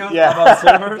opinion Yeah. about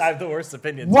servers. I have the worst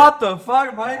opinion. What the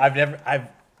fuck, Mike?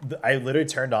 I literally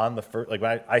turned on the first like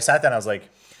when I sat down. I was like,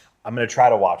 I'm gonna try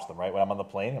to watch them right when I'm on the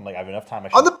plane. I'm like, I have enough time.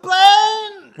 On the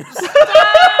plane!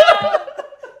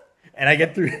 And I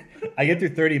get through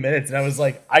 30 minutes, and I was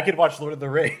like, I could watch Lord of the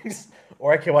Rings,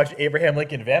 or I could watch Abraham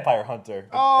Lincoln Vampire Hunter.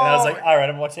 And I was like, all right,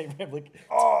 I'm watching Abraham Lincoln.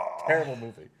 Terrible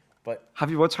movie, but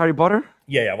Have you watched Harry Potter?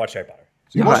 yeah, I watched Harry Potter.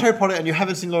 You watched Harry Potter and you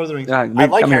haven't seen Lord of the Rings? Yeah, I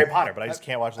like come Harry here. Potter, but I just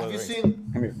can't watch Lord Have of you the Rings.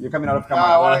 seen... Come here. You're coming out of Ah,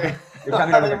 camera. why- You're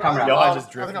coming out of the camera. Johan just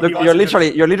drifted. Look, you're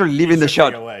literally leaving the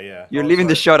shot. Away, yeah. You're Oh, leaving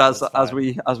the sorry. shot That's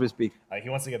as we speak. He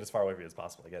wants to get as far away from you as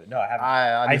possible. I get it. No, I haven't.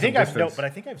 I need I think some I've no, distance. but I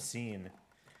think I've seen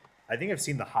I think I've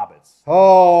seen The Hobbits.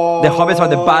 Oh. The Hobbits are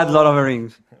the bad Lord of the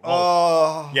Rings.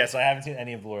 Oh. Yeah, so I haven't seen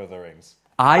any of the Lord of the Rings.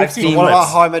 I've I've seen seen. What about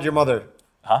clips. How I Met Your Mother?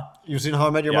 Huh? You've seen How I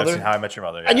Met Your Yeah, I've Mother? seen How I Met Your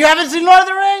Mother. Yeah. And you haven't seen Lord of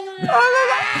the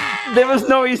Rings? There was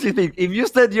no easy thing. If you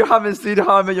said you haven't seen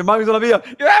How I Met Your Mother, it's gonna be you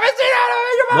haven't seen How I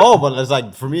Met Your Mother. No, but it's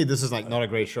like, for me, this is like not a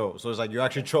great show. So it's like you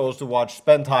actually chose to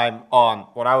spend time on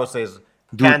what I would say is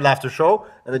canned laughter show,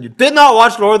 and then you did not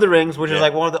watch Lord of the Rings, which is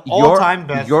like one of the all-time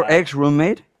best. Your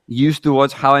ex-roommate used to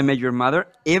watch How I Met Your Mother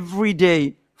every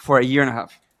day for a year and a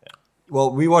half.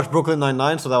 Well, we watched Brooklyn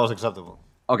Nine-Nine, so that was acceptable.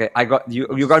 Okay, I got you.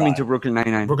 You got me into Brooklyn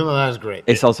Nine-Nine. Brooklyn Nine-Nine is great.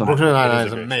 It's also Brooklyn Nine-Nine It is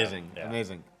is a great amazing. show. Yeah.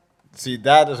 Amazing. See,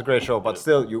 that is a great show, but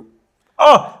still,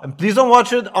 Oh, and please don't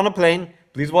watch it on a plane.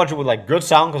 Please watch it with like good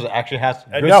sound, because it actually has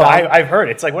good No, sound. I've heard.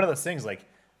 It's like one of those things. Like,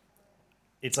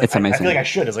 it's like It's amazing. I feel like I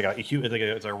should. It's like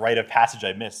it's a rite of passage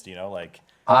I missed. You know, like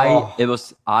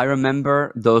I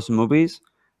remember those movies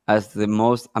as the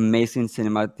most amazing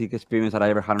cinematic experience that I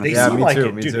ever had on a they Yeah, cinema. seem me like too,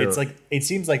 it, me dude. too. It's like it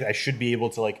seems like I should be able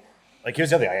to like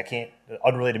here's the other thing. I can't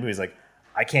unrelated movies. Like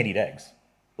I can't eat eggs.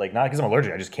 Like not because I'm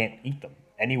allergic. I just can't eat them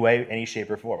any way, any shape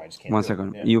or form. I just can't. One do it.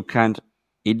 second. Yeah. You can't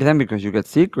eat them because you get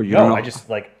sick, or you don't No, know. I just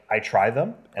like I try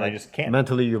them and I just can't.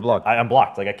 Mentally, you're blocked. I'm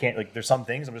blocked. Like I can't. Like there's some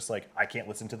things I'm just like I can't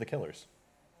listen to the Killers.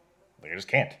 Like I just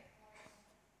can't.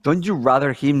 Don't you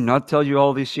rather him not tell you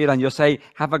all this shit and just say,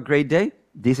 "Have a great day"?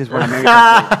 This is what America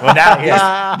says. Well now,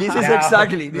 yeah. This is Now-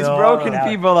 exactly these No, broken now-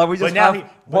 people that we but just now have he-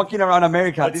 walking around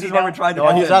America. but This see is what now- we're trying to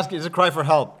No, do. he's asking. It's a cry for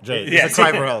help, Jay. Yeah, It's a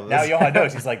cry for help. Now Johan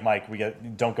knows. He's like, Mike,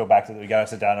 don't go back to. We gotta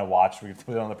sit down and watch. We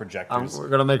put it on the projectors. We're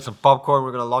gonna make some popcorn.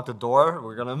 We're gonna lock the door.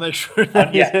 We're gonna make sure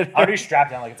that Yeah, I'm already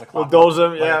strapped down like it's a We'll clockwork. dose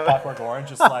him, like yeah. a Clockwork Orange,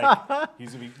 just like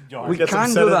he's gonna be. Johan, We get some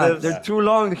can't do that. sedatives. They're too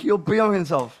long. He'll pee on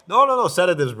himself. No,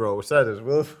 sedatives, bro. Sedatives.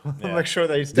 We'll Yeah. make sure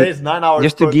that he stays 9 hours.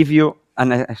 Just to put- give you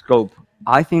a scope,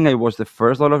 I think I watched the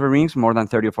first Lord of the Rings more than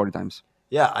 30 or 40 times.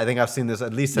 Yeah, I think I've seen this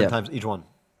at least 10 Yeah. times each one.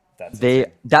 That's insane.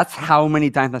 That's how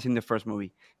many times I've seen the first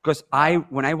movie. Because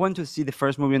when I went to see the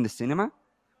first movie in the cinema,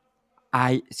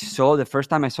 I saw the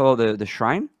first time I saw the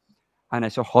shrine, and I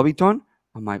saw Hobbiton.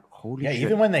 I'm like, holy Yeah, shit!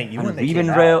 even when they and came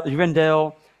out.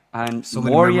 Rivendell, and So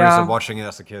many memories of Moria, watching it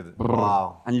as a kid.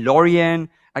 Wow. and Lorien.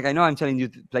 Like I know I'm telling you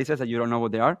places that you don't know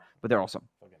what they are, but they're awesome.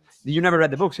 You never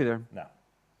read the books either. No.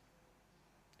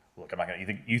 Look, I'm not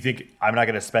gonna. You think I'm not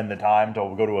gonna spend the time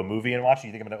to go to a movie and watch it?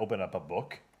 You think I'm gonna open up a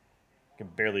book? I can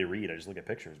barely read. I just look at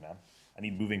pictures, man. I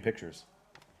need moving pictures.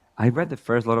 I read the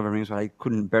first Lord of the Rings, but I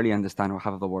couldn't barely understand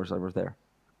half of the words that were there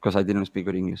because I didn't speak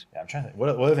good English. Yeah, I'm trying to think. What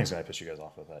other things can I piss you guys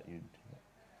off with that?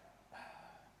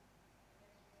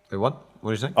 Wait, what? What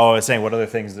are you saying? Oh, I was saying what other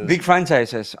things? Big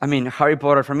franchises. I mean, Harry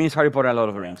Potter. For me, it's Harry Potter and Lord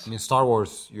of the Rings. I mean, Star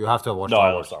Wars. You have to have watched No, Star I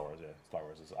love Wars. Star Wars. Yeah, Star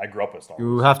Wars. I grew up with Star Wars.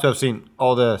 You have to have seen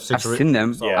all the 6 I've seen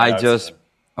them. Yeah, I I've just seen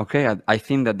okay. I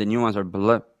think that the new ones are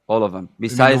all of them.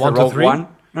 Besides the 1 to Rogue 3? One.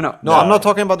 No. No, I'm not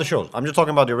talking about the shows. I'm just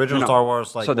talking about the original No. Star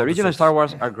Wars. Like So the 1 to original 6. Star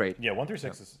Wars are great, Yeah, 1 through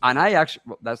 6 is. and I actually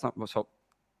that's not so.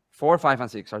 4, 5, and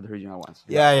 6 are the original ones.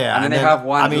 Yeah. And then they have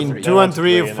 1, I 2, mean, 3. 2 Yeah, and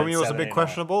 3 and for then me was a 7, bit 8, 9.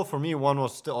 questionable. For me, 1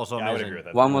 was still also Yeah, I would amazing. agree with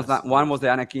that. One was the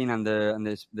Anakin and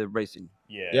the racing.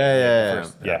 Yeah. Yeah.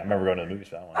 Yeah, I remember going to the movies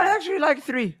for that one. I actually like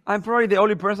 3. I'm probably the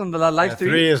only person that likes 3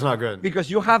 3 is not good.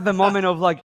 because you have the moment of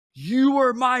like, you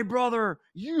were my brother.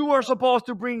 You were supposed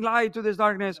to bring light to this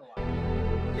darkness.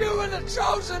 You were the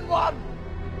chosen one!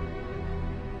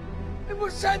 It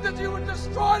was said that you would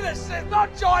destroy this Sith,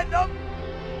 not join them!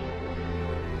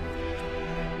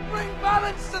 Bring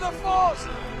balance to the Force,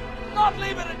 not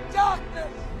leave it in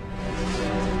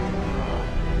darkness!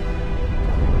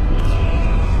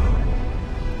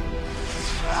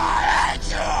 I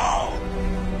hate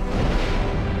you!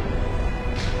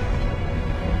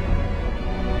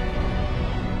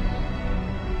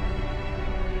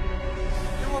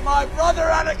 You were my brother,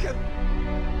 Anakin!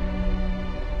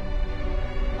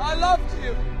 I loved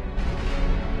you!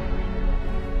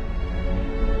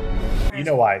 You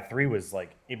know why 3 was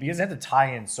like because it had to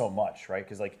tie in so much, right?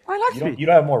 Because like I like 3. you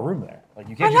don't have more room there. Like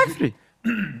you I can't. like just, 3.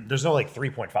 There's no like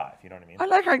 3.5. You know what I mean?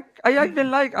 I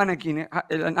even like Anakin,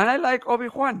 and I like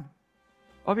Obi-Wan.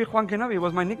 Obi-Wan Kenobi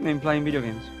was my nickname playing video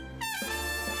games.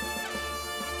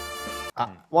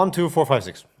 1, 2, 4, 5,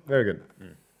 6. Very good.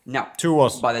 No. 2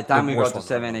 was. By the time the we got worst to one.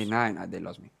 7, 8, 9, they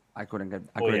lost me. I couldn't get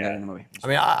yeah. in the movie. I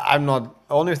mean, I'm not.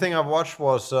 The only thing I've watched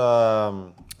was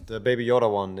the Baby Yoda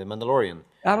one, The Mandalorian.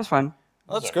 That was fun.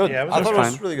 That's good. Yeah, it was I thought it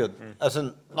was fine. really good. As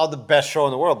in, not the best show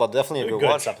in the world, but definitely a good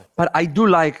watch. But I do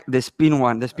like the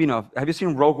spin-off. Have you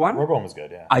seen Rogue One? Rogue One was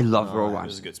good. Yeah. I love Rogue One.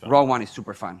 was a good spin-off. Rogue One is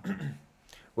super fun.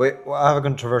 Wait, well, I have a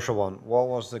controversial one. What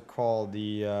was it called?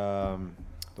 The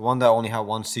one that only had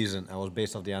 1 season and was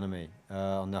based off the anime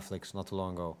on Netflix not too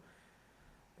long ago.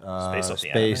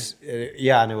 Space.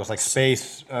 Yeah, and it was like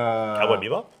Space. Cowboy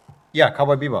Bebop. Yeah,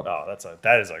 Cowboy Bebop. Oh,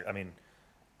 that is like, I mean,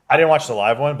 I didn't watch the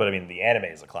live one, but I mean the anime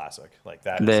is a classic. Like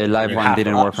that. The is like, live you one have to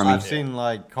didn't watch work for it. me. I've seen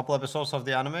like a couple episodes of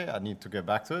the anime. I need to get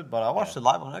back to it, but I watched the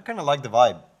live one. I kind of like the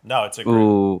vibe. No, it's a great.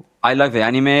 Ooh, I like the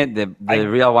anime. The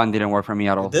real one didn't work for me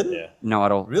at all. It didn't? Yeah. No,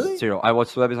 at all. Really? Zero. I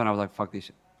watched 2 episodes and I was like, fuck this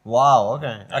shit. Wow.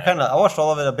 Okay. I watched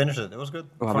all of it. I binged it. It was good.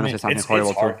 Oh, I'm For gonna me. say something It's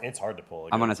horrible hard. too. It's hard to pull.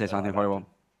 I'm gonna against, say something I horrible.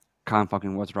 imagine. Can't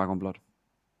fucking watch Dragon Blood.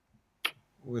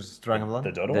 Was Dragon Blood?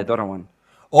 The Dota The one? Dota one.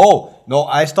 Oh no!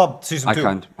 I stopped season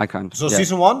 2. I can't. So Yeah.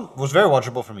 season 1 was very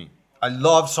watchable for me. I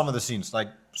loved some of the scenes. Like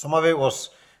some of it was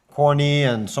corny,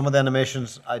 and some of the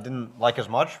animations I didn't like as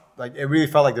much. Like it really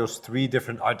felt like there was 3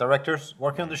 different art directors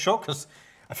working on the show because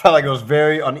I felt like it was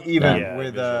very uneven Yeah,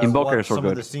 with Invokers were some of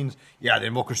good. the scenes. Yeah, the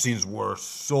Invoker scenes were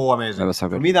so amazing. That was so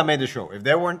For good. me, that made the show. If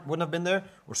they wouldn't have been there,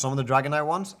 or some of the Dragonite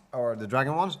ones, or the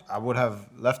Dragon ones, I would have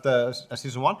left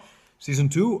season 1. Season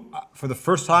 2, for the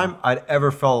first time I'd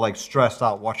ever felt like stressed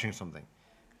out watching something.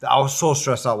 I was so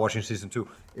stressed out watching season 2.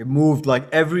 It moved like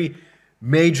every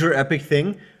major epic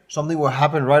thing, something will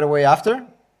happen right away after.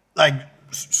 Like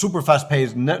super fast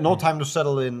paced, no time to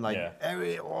settle in. Like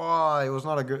it was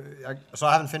not a good. So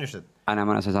I haven't finished it. And I'm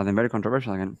gonna say something very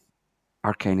controversial again.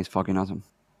 Arcane is fucking awesome.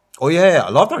 Oh yeah,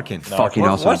 I loved Arcane. Fucking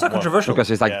awesome. Why is that controversial?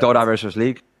 Because it's like Dota versus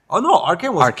League. Oh no,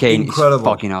 Arcane was incredible. Is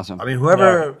fucking awesome. I mean,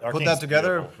 whoever No, put Arcane's that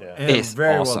together, beautiful, It's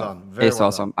very awesome. well done. Very It's well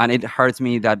awesome, done. and it hurts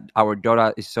me that our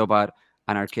Dota is so bad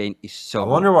and Arcane is so. I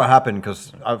wonder what happened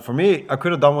because for me, I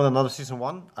could have done with another season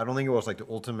 1. I don't think it was like the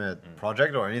ultimate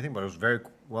project or anything, but it was very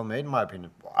well made in my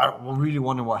opinion. I really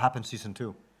wonder what happened season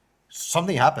 2.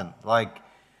 Something happened, like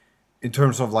in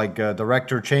terms of like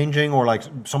director changing or like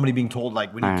somebody being told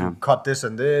like we need to cut this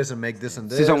and this and make this and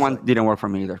this. Season 1 like, didn't work for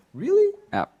me either. really?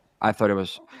 Yeah, I thought it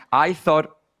was. I thought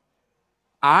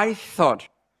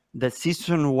that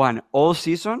season 1 all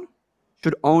season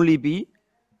should only be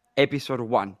episode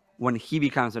 1 when he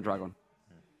becomes a dragon.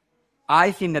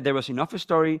 I think that there was enough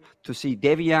story to see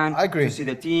Devian, I agree. to see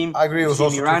the team, I agree. It to was see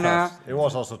also too Mirana, fast. It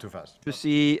was also too fast. to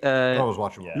see That was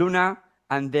watchable. Luna,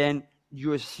 and then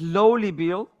you slowly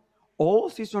build all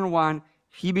season 1.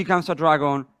 He becomes a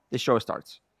dragon. The show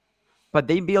starts. But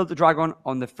they built the dragon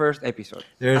on the first episode.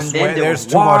 There's And then there there's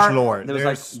was too much war. lore. There was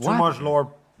There's like, too what? much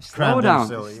lore. Slow crammed in down.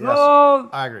 silly. Slow. Yes,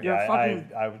 I agree. You're Yeah, fucking.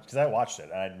 because I watched it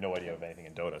and I had no idea of anything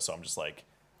in Dota, so I'm just like,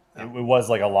 it was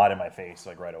like a lot in my face,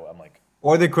 like right away. I'm like,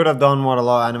 Or they could have done what a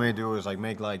lot of anime do is like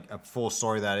make like a full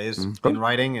story that is in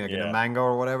writing, like in a Yeah. manga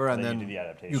or whatever, and then then you do the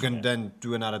adaptation, you can yeah. then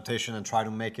do an adaptation and try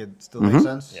to make it still make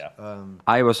sense. Yeah.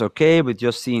 I was okay with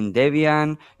just seeing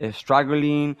Devian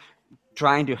struggling,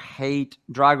 trying to hate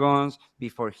dragons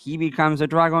before he becomes a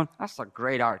dragon. That's a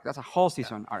great arc. That's a whole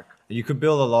season arc. You could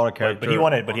build a lot of characters.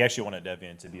 but he actually wanted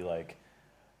Devian to be like,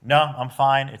 no, I'm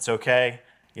fine, it's okay,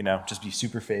 you know, just be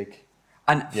super fake.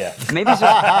 And Yeah. maybe it's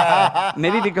just,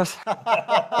 maybe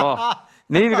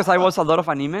because I watch a lot of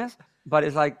animes, but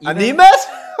it's like even, Animes?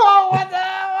 What the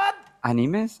what?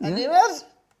 Animes? Yeah. Animes?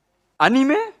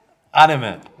 Anime?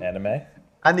 Anime. Anime?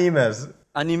 Animes.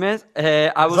 Animes?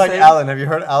 I would It's like say Alan. Have you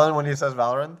heard Alan when he says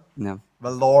Valorant? no.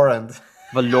 Valorant.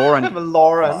 Valorant.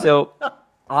 Valorant. So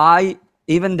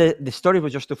even the story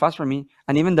was just too fast for me,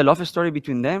 and even the love story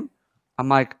between them, I'm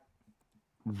like,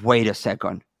 wait a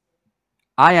second.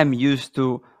 I am used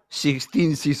to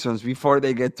 16 seasons before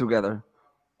they get together.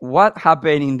 What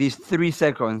happened in these 3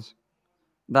 seconds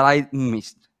that I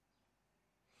missed?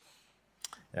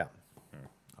 Yeah.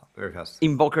 Very fast.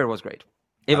 Invoker was great.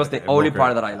 It was the only Invoker.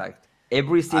 part that I liked.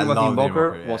 Every scene with love the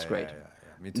Invoker Invoker. was Yeah, great. yeah,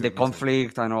 yeah. Me too, The me too.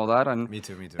 conflict and all that. And Me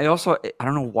too, me too. And also, I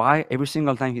don't know why, every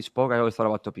single time he spoke, I always thought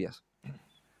about Topias.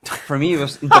 For me, it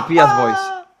was in Topias'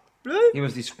 voice. Really? It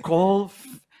was this cold.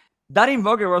 That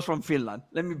Invoker was from Finland.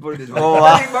 Let me put it this way. Oh,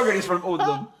 wow. That Invoker is from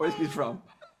Oudon. Where is he from?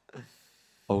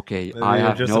 Okay, I you're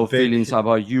have just no a big- feelings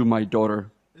about you, my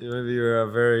daughter. Maybe you're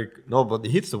a very no, but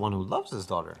he's the one who loves his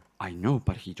daughter. I know,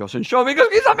 but he doesn't show because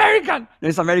he's American. No,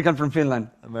 he's American from Finland.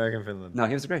 American Finland. No,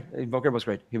 he was great. Invoker was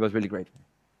great. He was really great.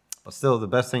 But still, the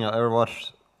best thing I ever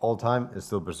watched all time is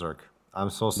still Berserk. I'm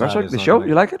so sad. Berserk, it's the not show, gonna-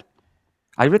 you like it?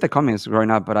 I read the comics growing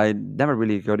up, but I never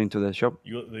really got into the show.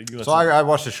 You So I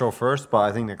watched the show first, but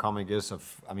I think the comic is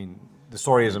I mean, the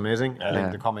story is amazing. I think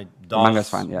Yeah. the comic The does. manga's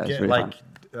fun, yeah, it's get, really like,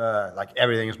 like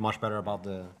everything is much better about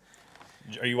the.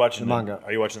 Are you watching The manga.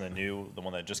 Are you watching the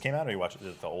one that just came out, or are you watching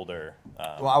the older?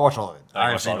 Well, I watched all of it. Oh, you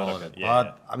I've watched seen all of all it, of it. okay. But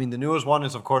Yeah, I mean, the newest one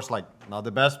is of course like not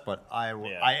the best, but I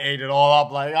Yeah. ate it all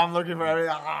up. Like I'm looking for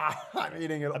everything. I'm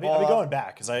eating it I've all been up. going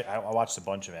back because I watched a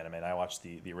bunch of anime, and I watched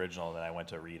the original, and then I went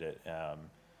to read it.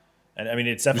 And I mean,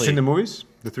 it's Have you definitely. seen the movies?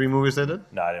 The 3 movies they did?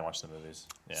 No, I didn't watch the movies.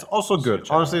 Yeah. It's also So good.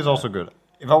 check Honestly, it it's out. also good.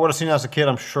 If I would have seen it as a kid,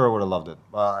 I'm sure I would have loved it.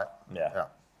 But Yeah.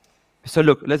 So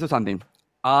look, let's do something.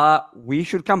 We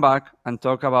should come back and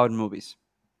talk about movies.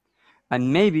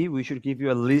 And maybe we should give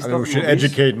you a list of we should movies.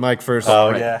 educate Mike first.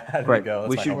 Oh, Right. yeah. There Right. we go.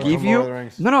 We That's should my give Lord of the you...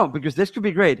 Rings. No, because this could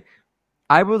be great.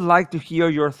 I would like to hear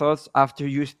your thoughts after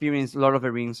you experience Lord of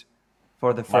the Rings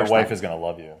for the My first wife time. is going to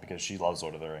love you because she loves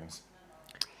Lord of the Rings.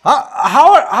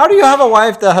 How do you have a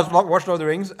wife that has watched Lord of the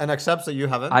Rings and accepts that you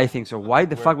haven't? I think so. Why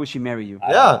the fuck would she marry you?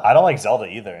 I don't like Zelda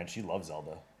either, and she loves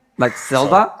Zelda. Like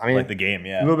Zelda? I mean, Like the game,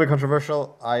 yeah. a little bit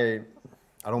controversial. I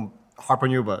don't harp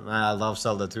on you, but man, I love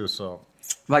Zelda too. So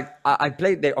Like I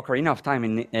played the Ocarina of Time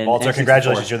in Walter, N64.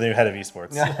 congratulations. You're the new head of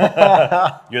esports.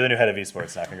 You're the new head of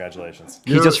esports now. Congratulations.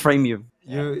 He just framed you.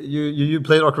 you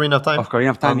played Ocarina of Time. Ocarina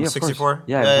of Time, yeah, of 64. course.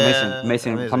 Yeah, it's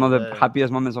amazing. Some of the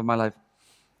happiest moments of my life.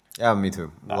 Yeah, me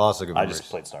too. Lots of good I memories. just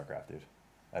played StarCraft, dude.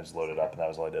 I just loaded up, and that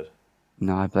was all I did.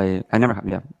 No, I never have.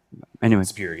 Yeah. Anyway.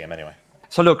 It's a pure game anyway.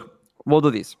 So look, we'll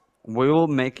do this. We will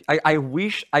make... I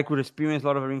wish I could experience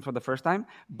Lord of the Rings for the first time,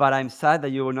 but I'm sad that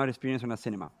you will not experience on a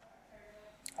cinema.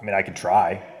 I mean, I can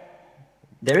try.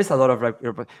 There is a lot of...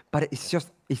 But it's just...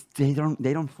 they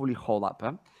don't fully hold up.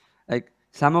 Huh? Like,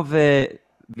 some of the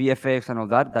VFX and all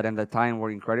that in the time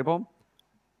were incredible,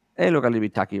 they look a little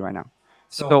bit tacky right now.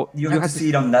 So you have to see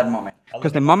it on that moment.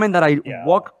 Because the moment that I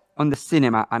walk on the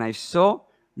cinema and I saw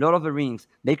Lord of the Rings,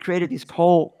 they created this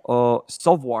whole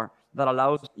software that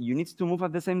allows units to move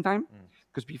at the same time.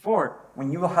 Because before,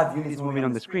 when you had units moving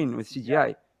on the screen with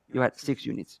CGI, you had 6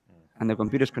 units, and the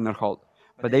computers could not hold.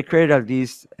 But they created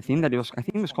this thing that I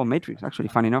think it was called Matrix, actually,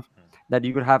 funny enough, that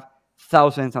you could have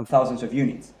thousands and thousands of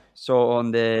units. So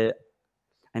on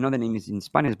I know the name is in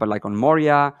Spanish, but like on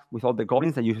Moria, with all the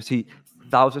goblins that you see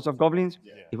thousands of goblins,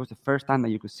 it was the first time that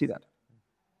you could see that.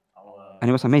 And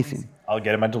it was amazing. I'll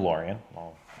get in my DeLorean.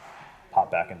 I'll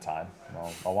pop back in time. And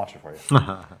I'll watch it for you.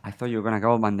 I thought you were going to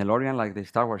go Mandalorian like the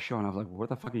Star Wars show, and I was like, where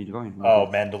the fuck are you going? Oh,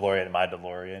 Mandalorian, my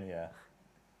DeLorean, yeah.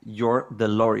 Your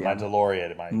DeLorean. My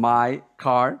DeLorean. My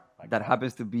car that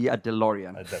happens to be a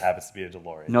DeLorean. That happens to be a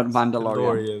DeLorean. Not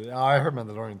Mandalorian. Oh, I heard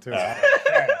Mandalorian too.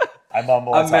 I'm on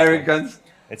board. Americans.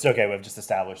 It's okay. We've just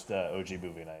established the OG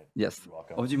movie night. Yes. You're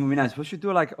welcome. OG movie nights. We should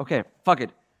do like, okay, fuck it.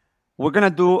 We're going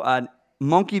to do a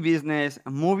monkey business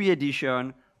movie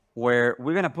edition where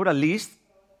we're going to put a list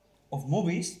of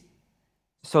movies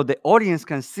so the audience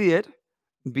can see it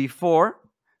before,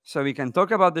 so we can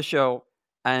talk about the show,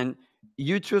 and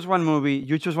you choose one movie,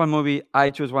 I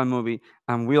choose one movie,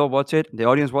 and we'll watch it, the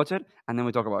audience watch it, and then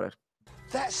we talk about it.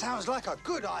 That sounds like a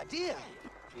good idea.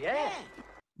 Yeah.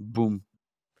 Boom.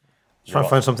 Try to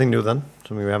find something new then.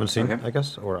 Something we haven't seen, Okay. I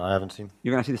guess, or I haven't seen.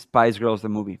 You're going to see the Spice Girls, the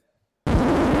movie.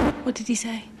 What did he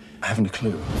say? I haven't a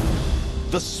clue.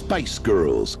 The Spice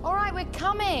Girls. All right, we're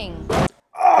coming.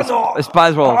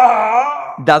 Spice Girls.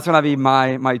 That's going to be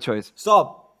my choice.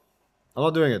 Stop. I'm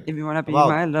not doing it. If you want to be Wow.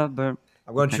 my lover.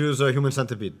 I'm going to choose a Human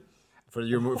Centipede for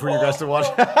you guys to watch.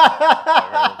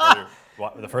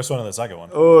 The first one and the second one.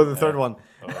 Oh, the third one.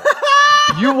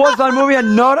 You watched that movie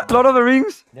and not Lord of the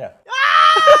Rings? Yeah.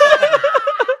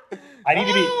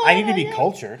 I need to be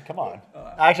cultured. Come on.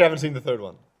 I actually haven't seen the third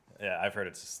one. Yeah, I've heard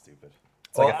it's stupid.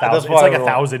 It's Well, like that's 1,000. why It's like I want-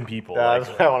 1,000 people. Yeah, like,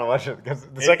 that's why I want to watch it because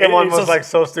the second one was like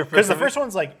so stupid. Because the to me. first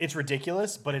one's like it's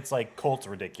ridiculous, but it's like cult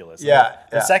ridiculous. Yeah,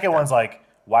 The yeah, second one's like,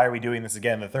 why are we doing this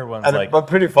again? The third one's And like, but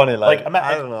pretty funny. Like, I'm not-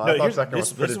 I don't know. No, I thought here's- second this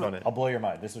was pretty is what- funny. I'll blow your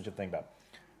mind. This is what you think about.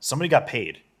 Somebody got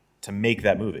paid to make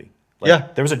that movie. Like, Yeah.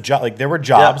 There was a job. Like there were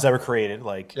jobs that were created.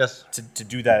 Like Yes. to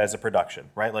do that as a production,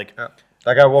 right? Like. Yeah.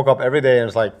 That guy woke up every day and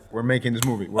was like, "We're making this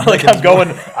movie." We're Like making I'm this going,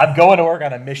 movie." I'm going to work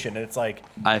on a mission, and it's like,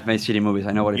 I've made shitty movies.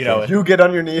 I know what it You know, is. You get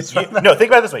on your knees. no. Think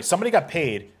about it this way: somebody got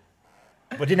paid,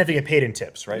 but didn't have to get paid in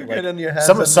tips, right? You Like, get on your hands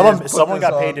and knees, put someone this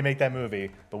got paid on. to make that movie,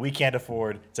 but we can't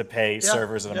afford to pay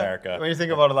servers in America. When you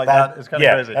think about it like that, it's kind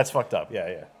of crazy. That's fucked up.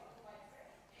 Yeah.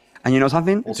 And you know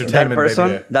something? That Entertainment, person,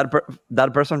 baby.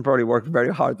 that person probably worked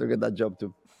very hard to get that job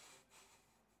too.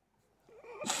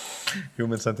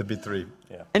 Human Centipede 3.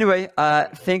 Anyway,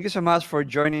 thank you so much for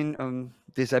joining on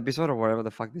this episode or whatever the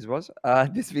fuck this was.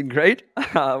 This has been great.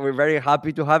 We're very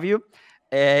happy to have you.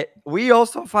 We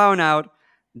also found out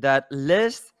that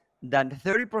less than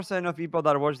 30% of people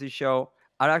that watch this show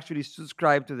are actually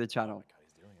subscribed to the channel.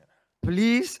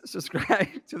 Please subscribe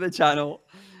to the channel.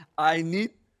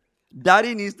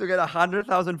 Daddy needs to get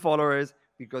 100,000 followers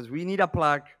because we need a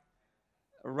plaque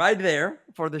right there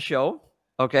for the show.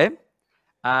 Okay?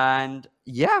 And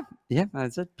yeah,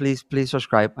 that's it. Please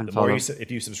subscribe and The follow. more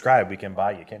if you subscribe, we can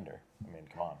buy you Kinder. I mean,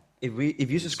 come on. If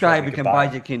you subscribe, we can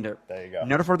buy you Kinder. There you go.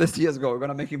 Not for the CSGO. We're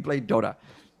gonna make him play Dota.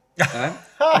 Alright?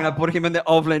 We're gonna put him in the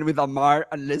offlane with Amar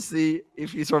and let's see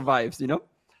if he survives. You know.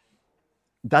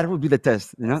 That would be the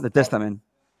test, the testament.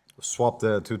 Swap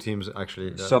the two teams,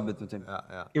 actually. Swap the two teams.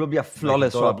 Yeah. It will be a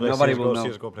flawless swap. Nobody will know.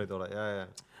 CSGO play Dota. Yeah.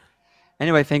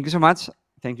 Anyway, thank you so much.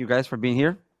 Thank you guys for being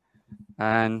here.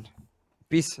 And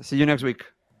peace. See you next week.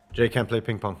 Jay can't play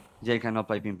ping pong. Jay cannot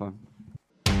play ping pong.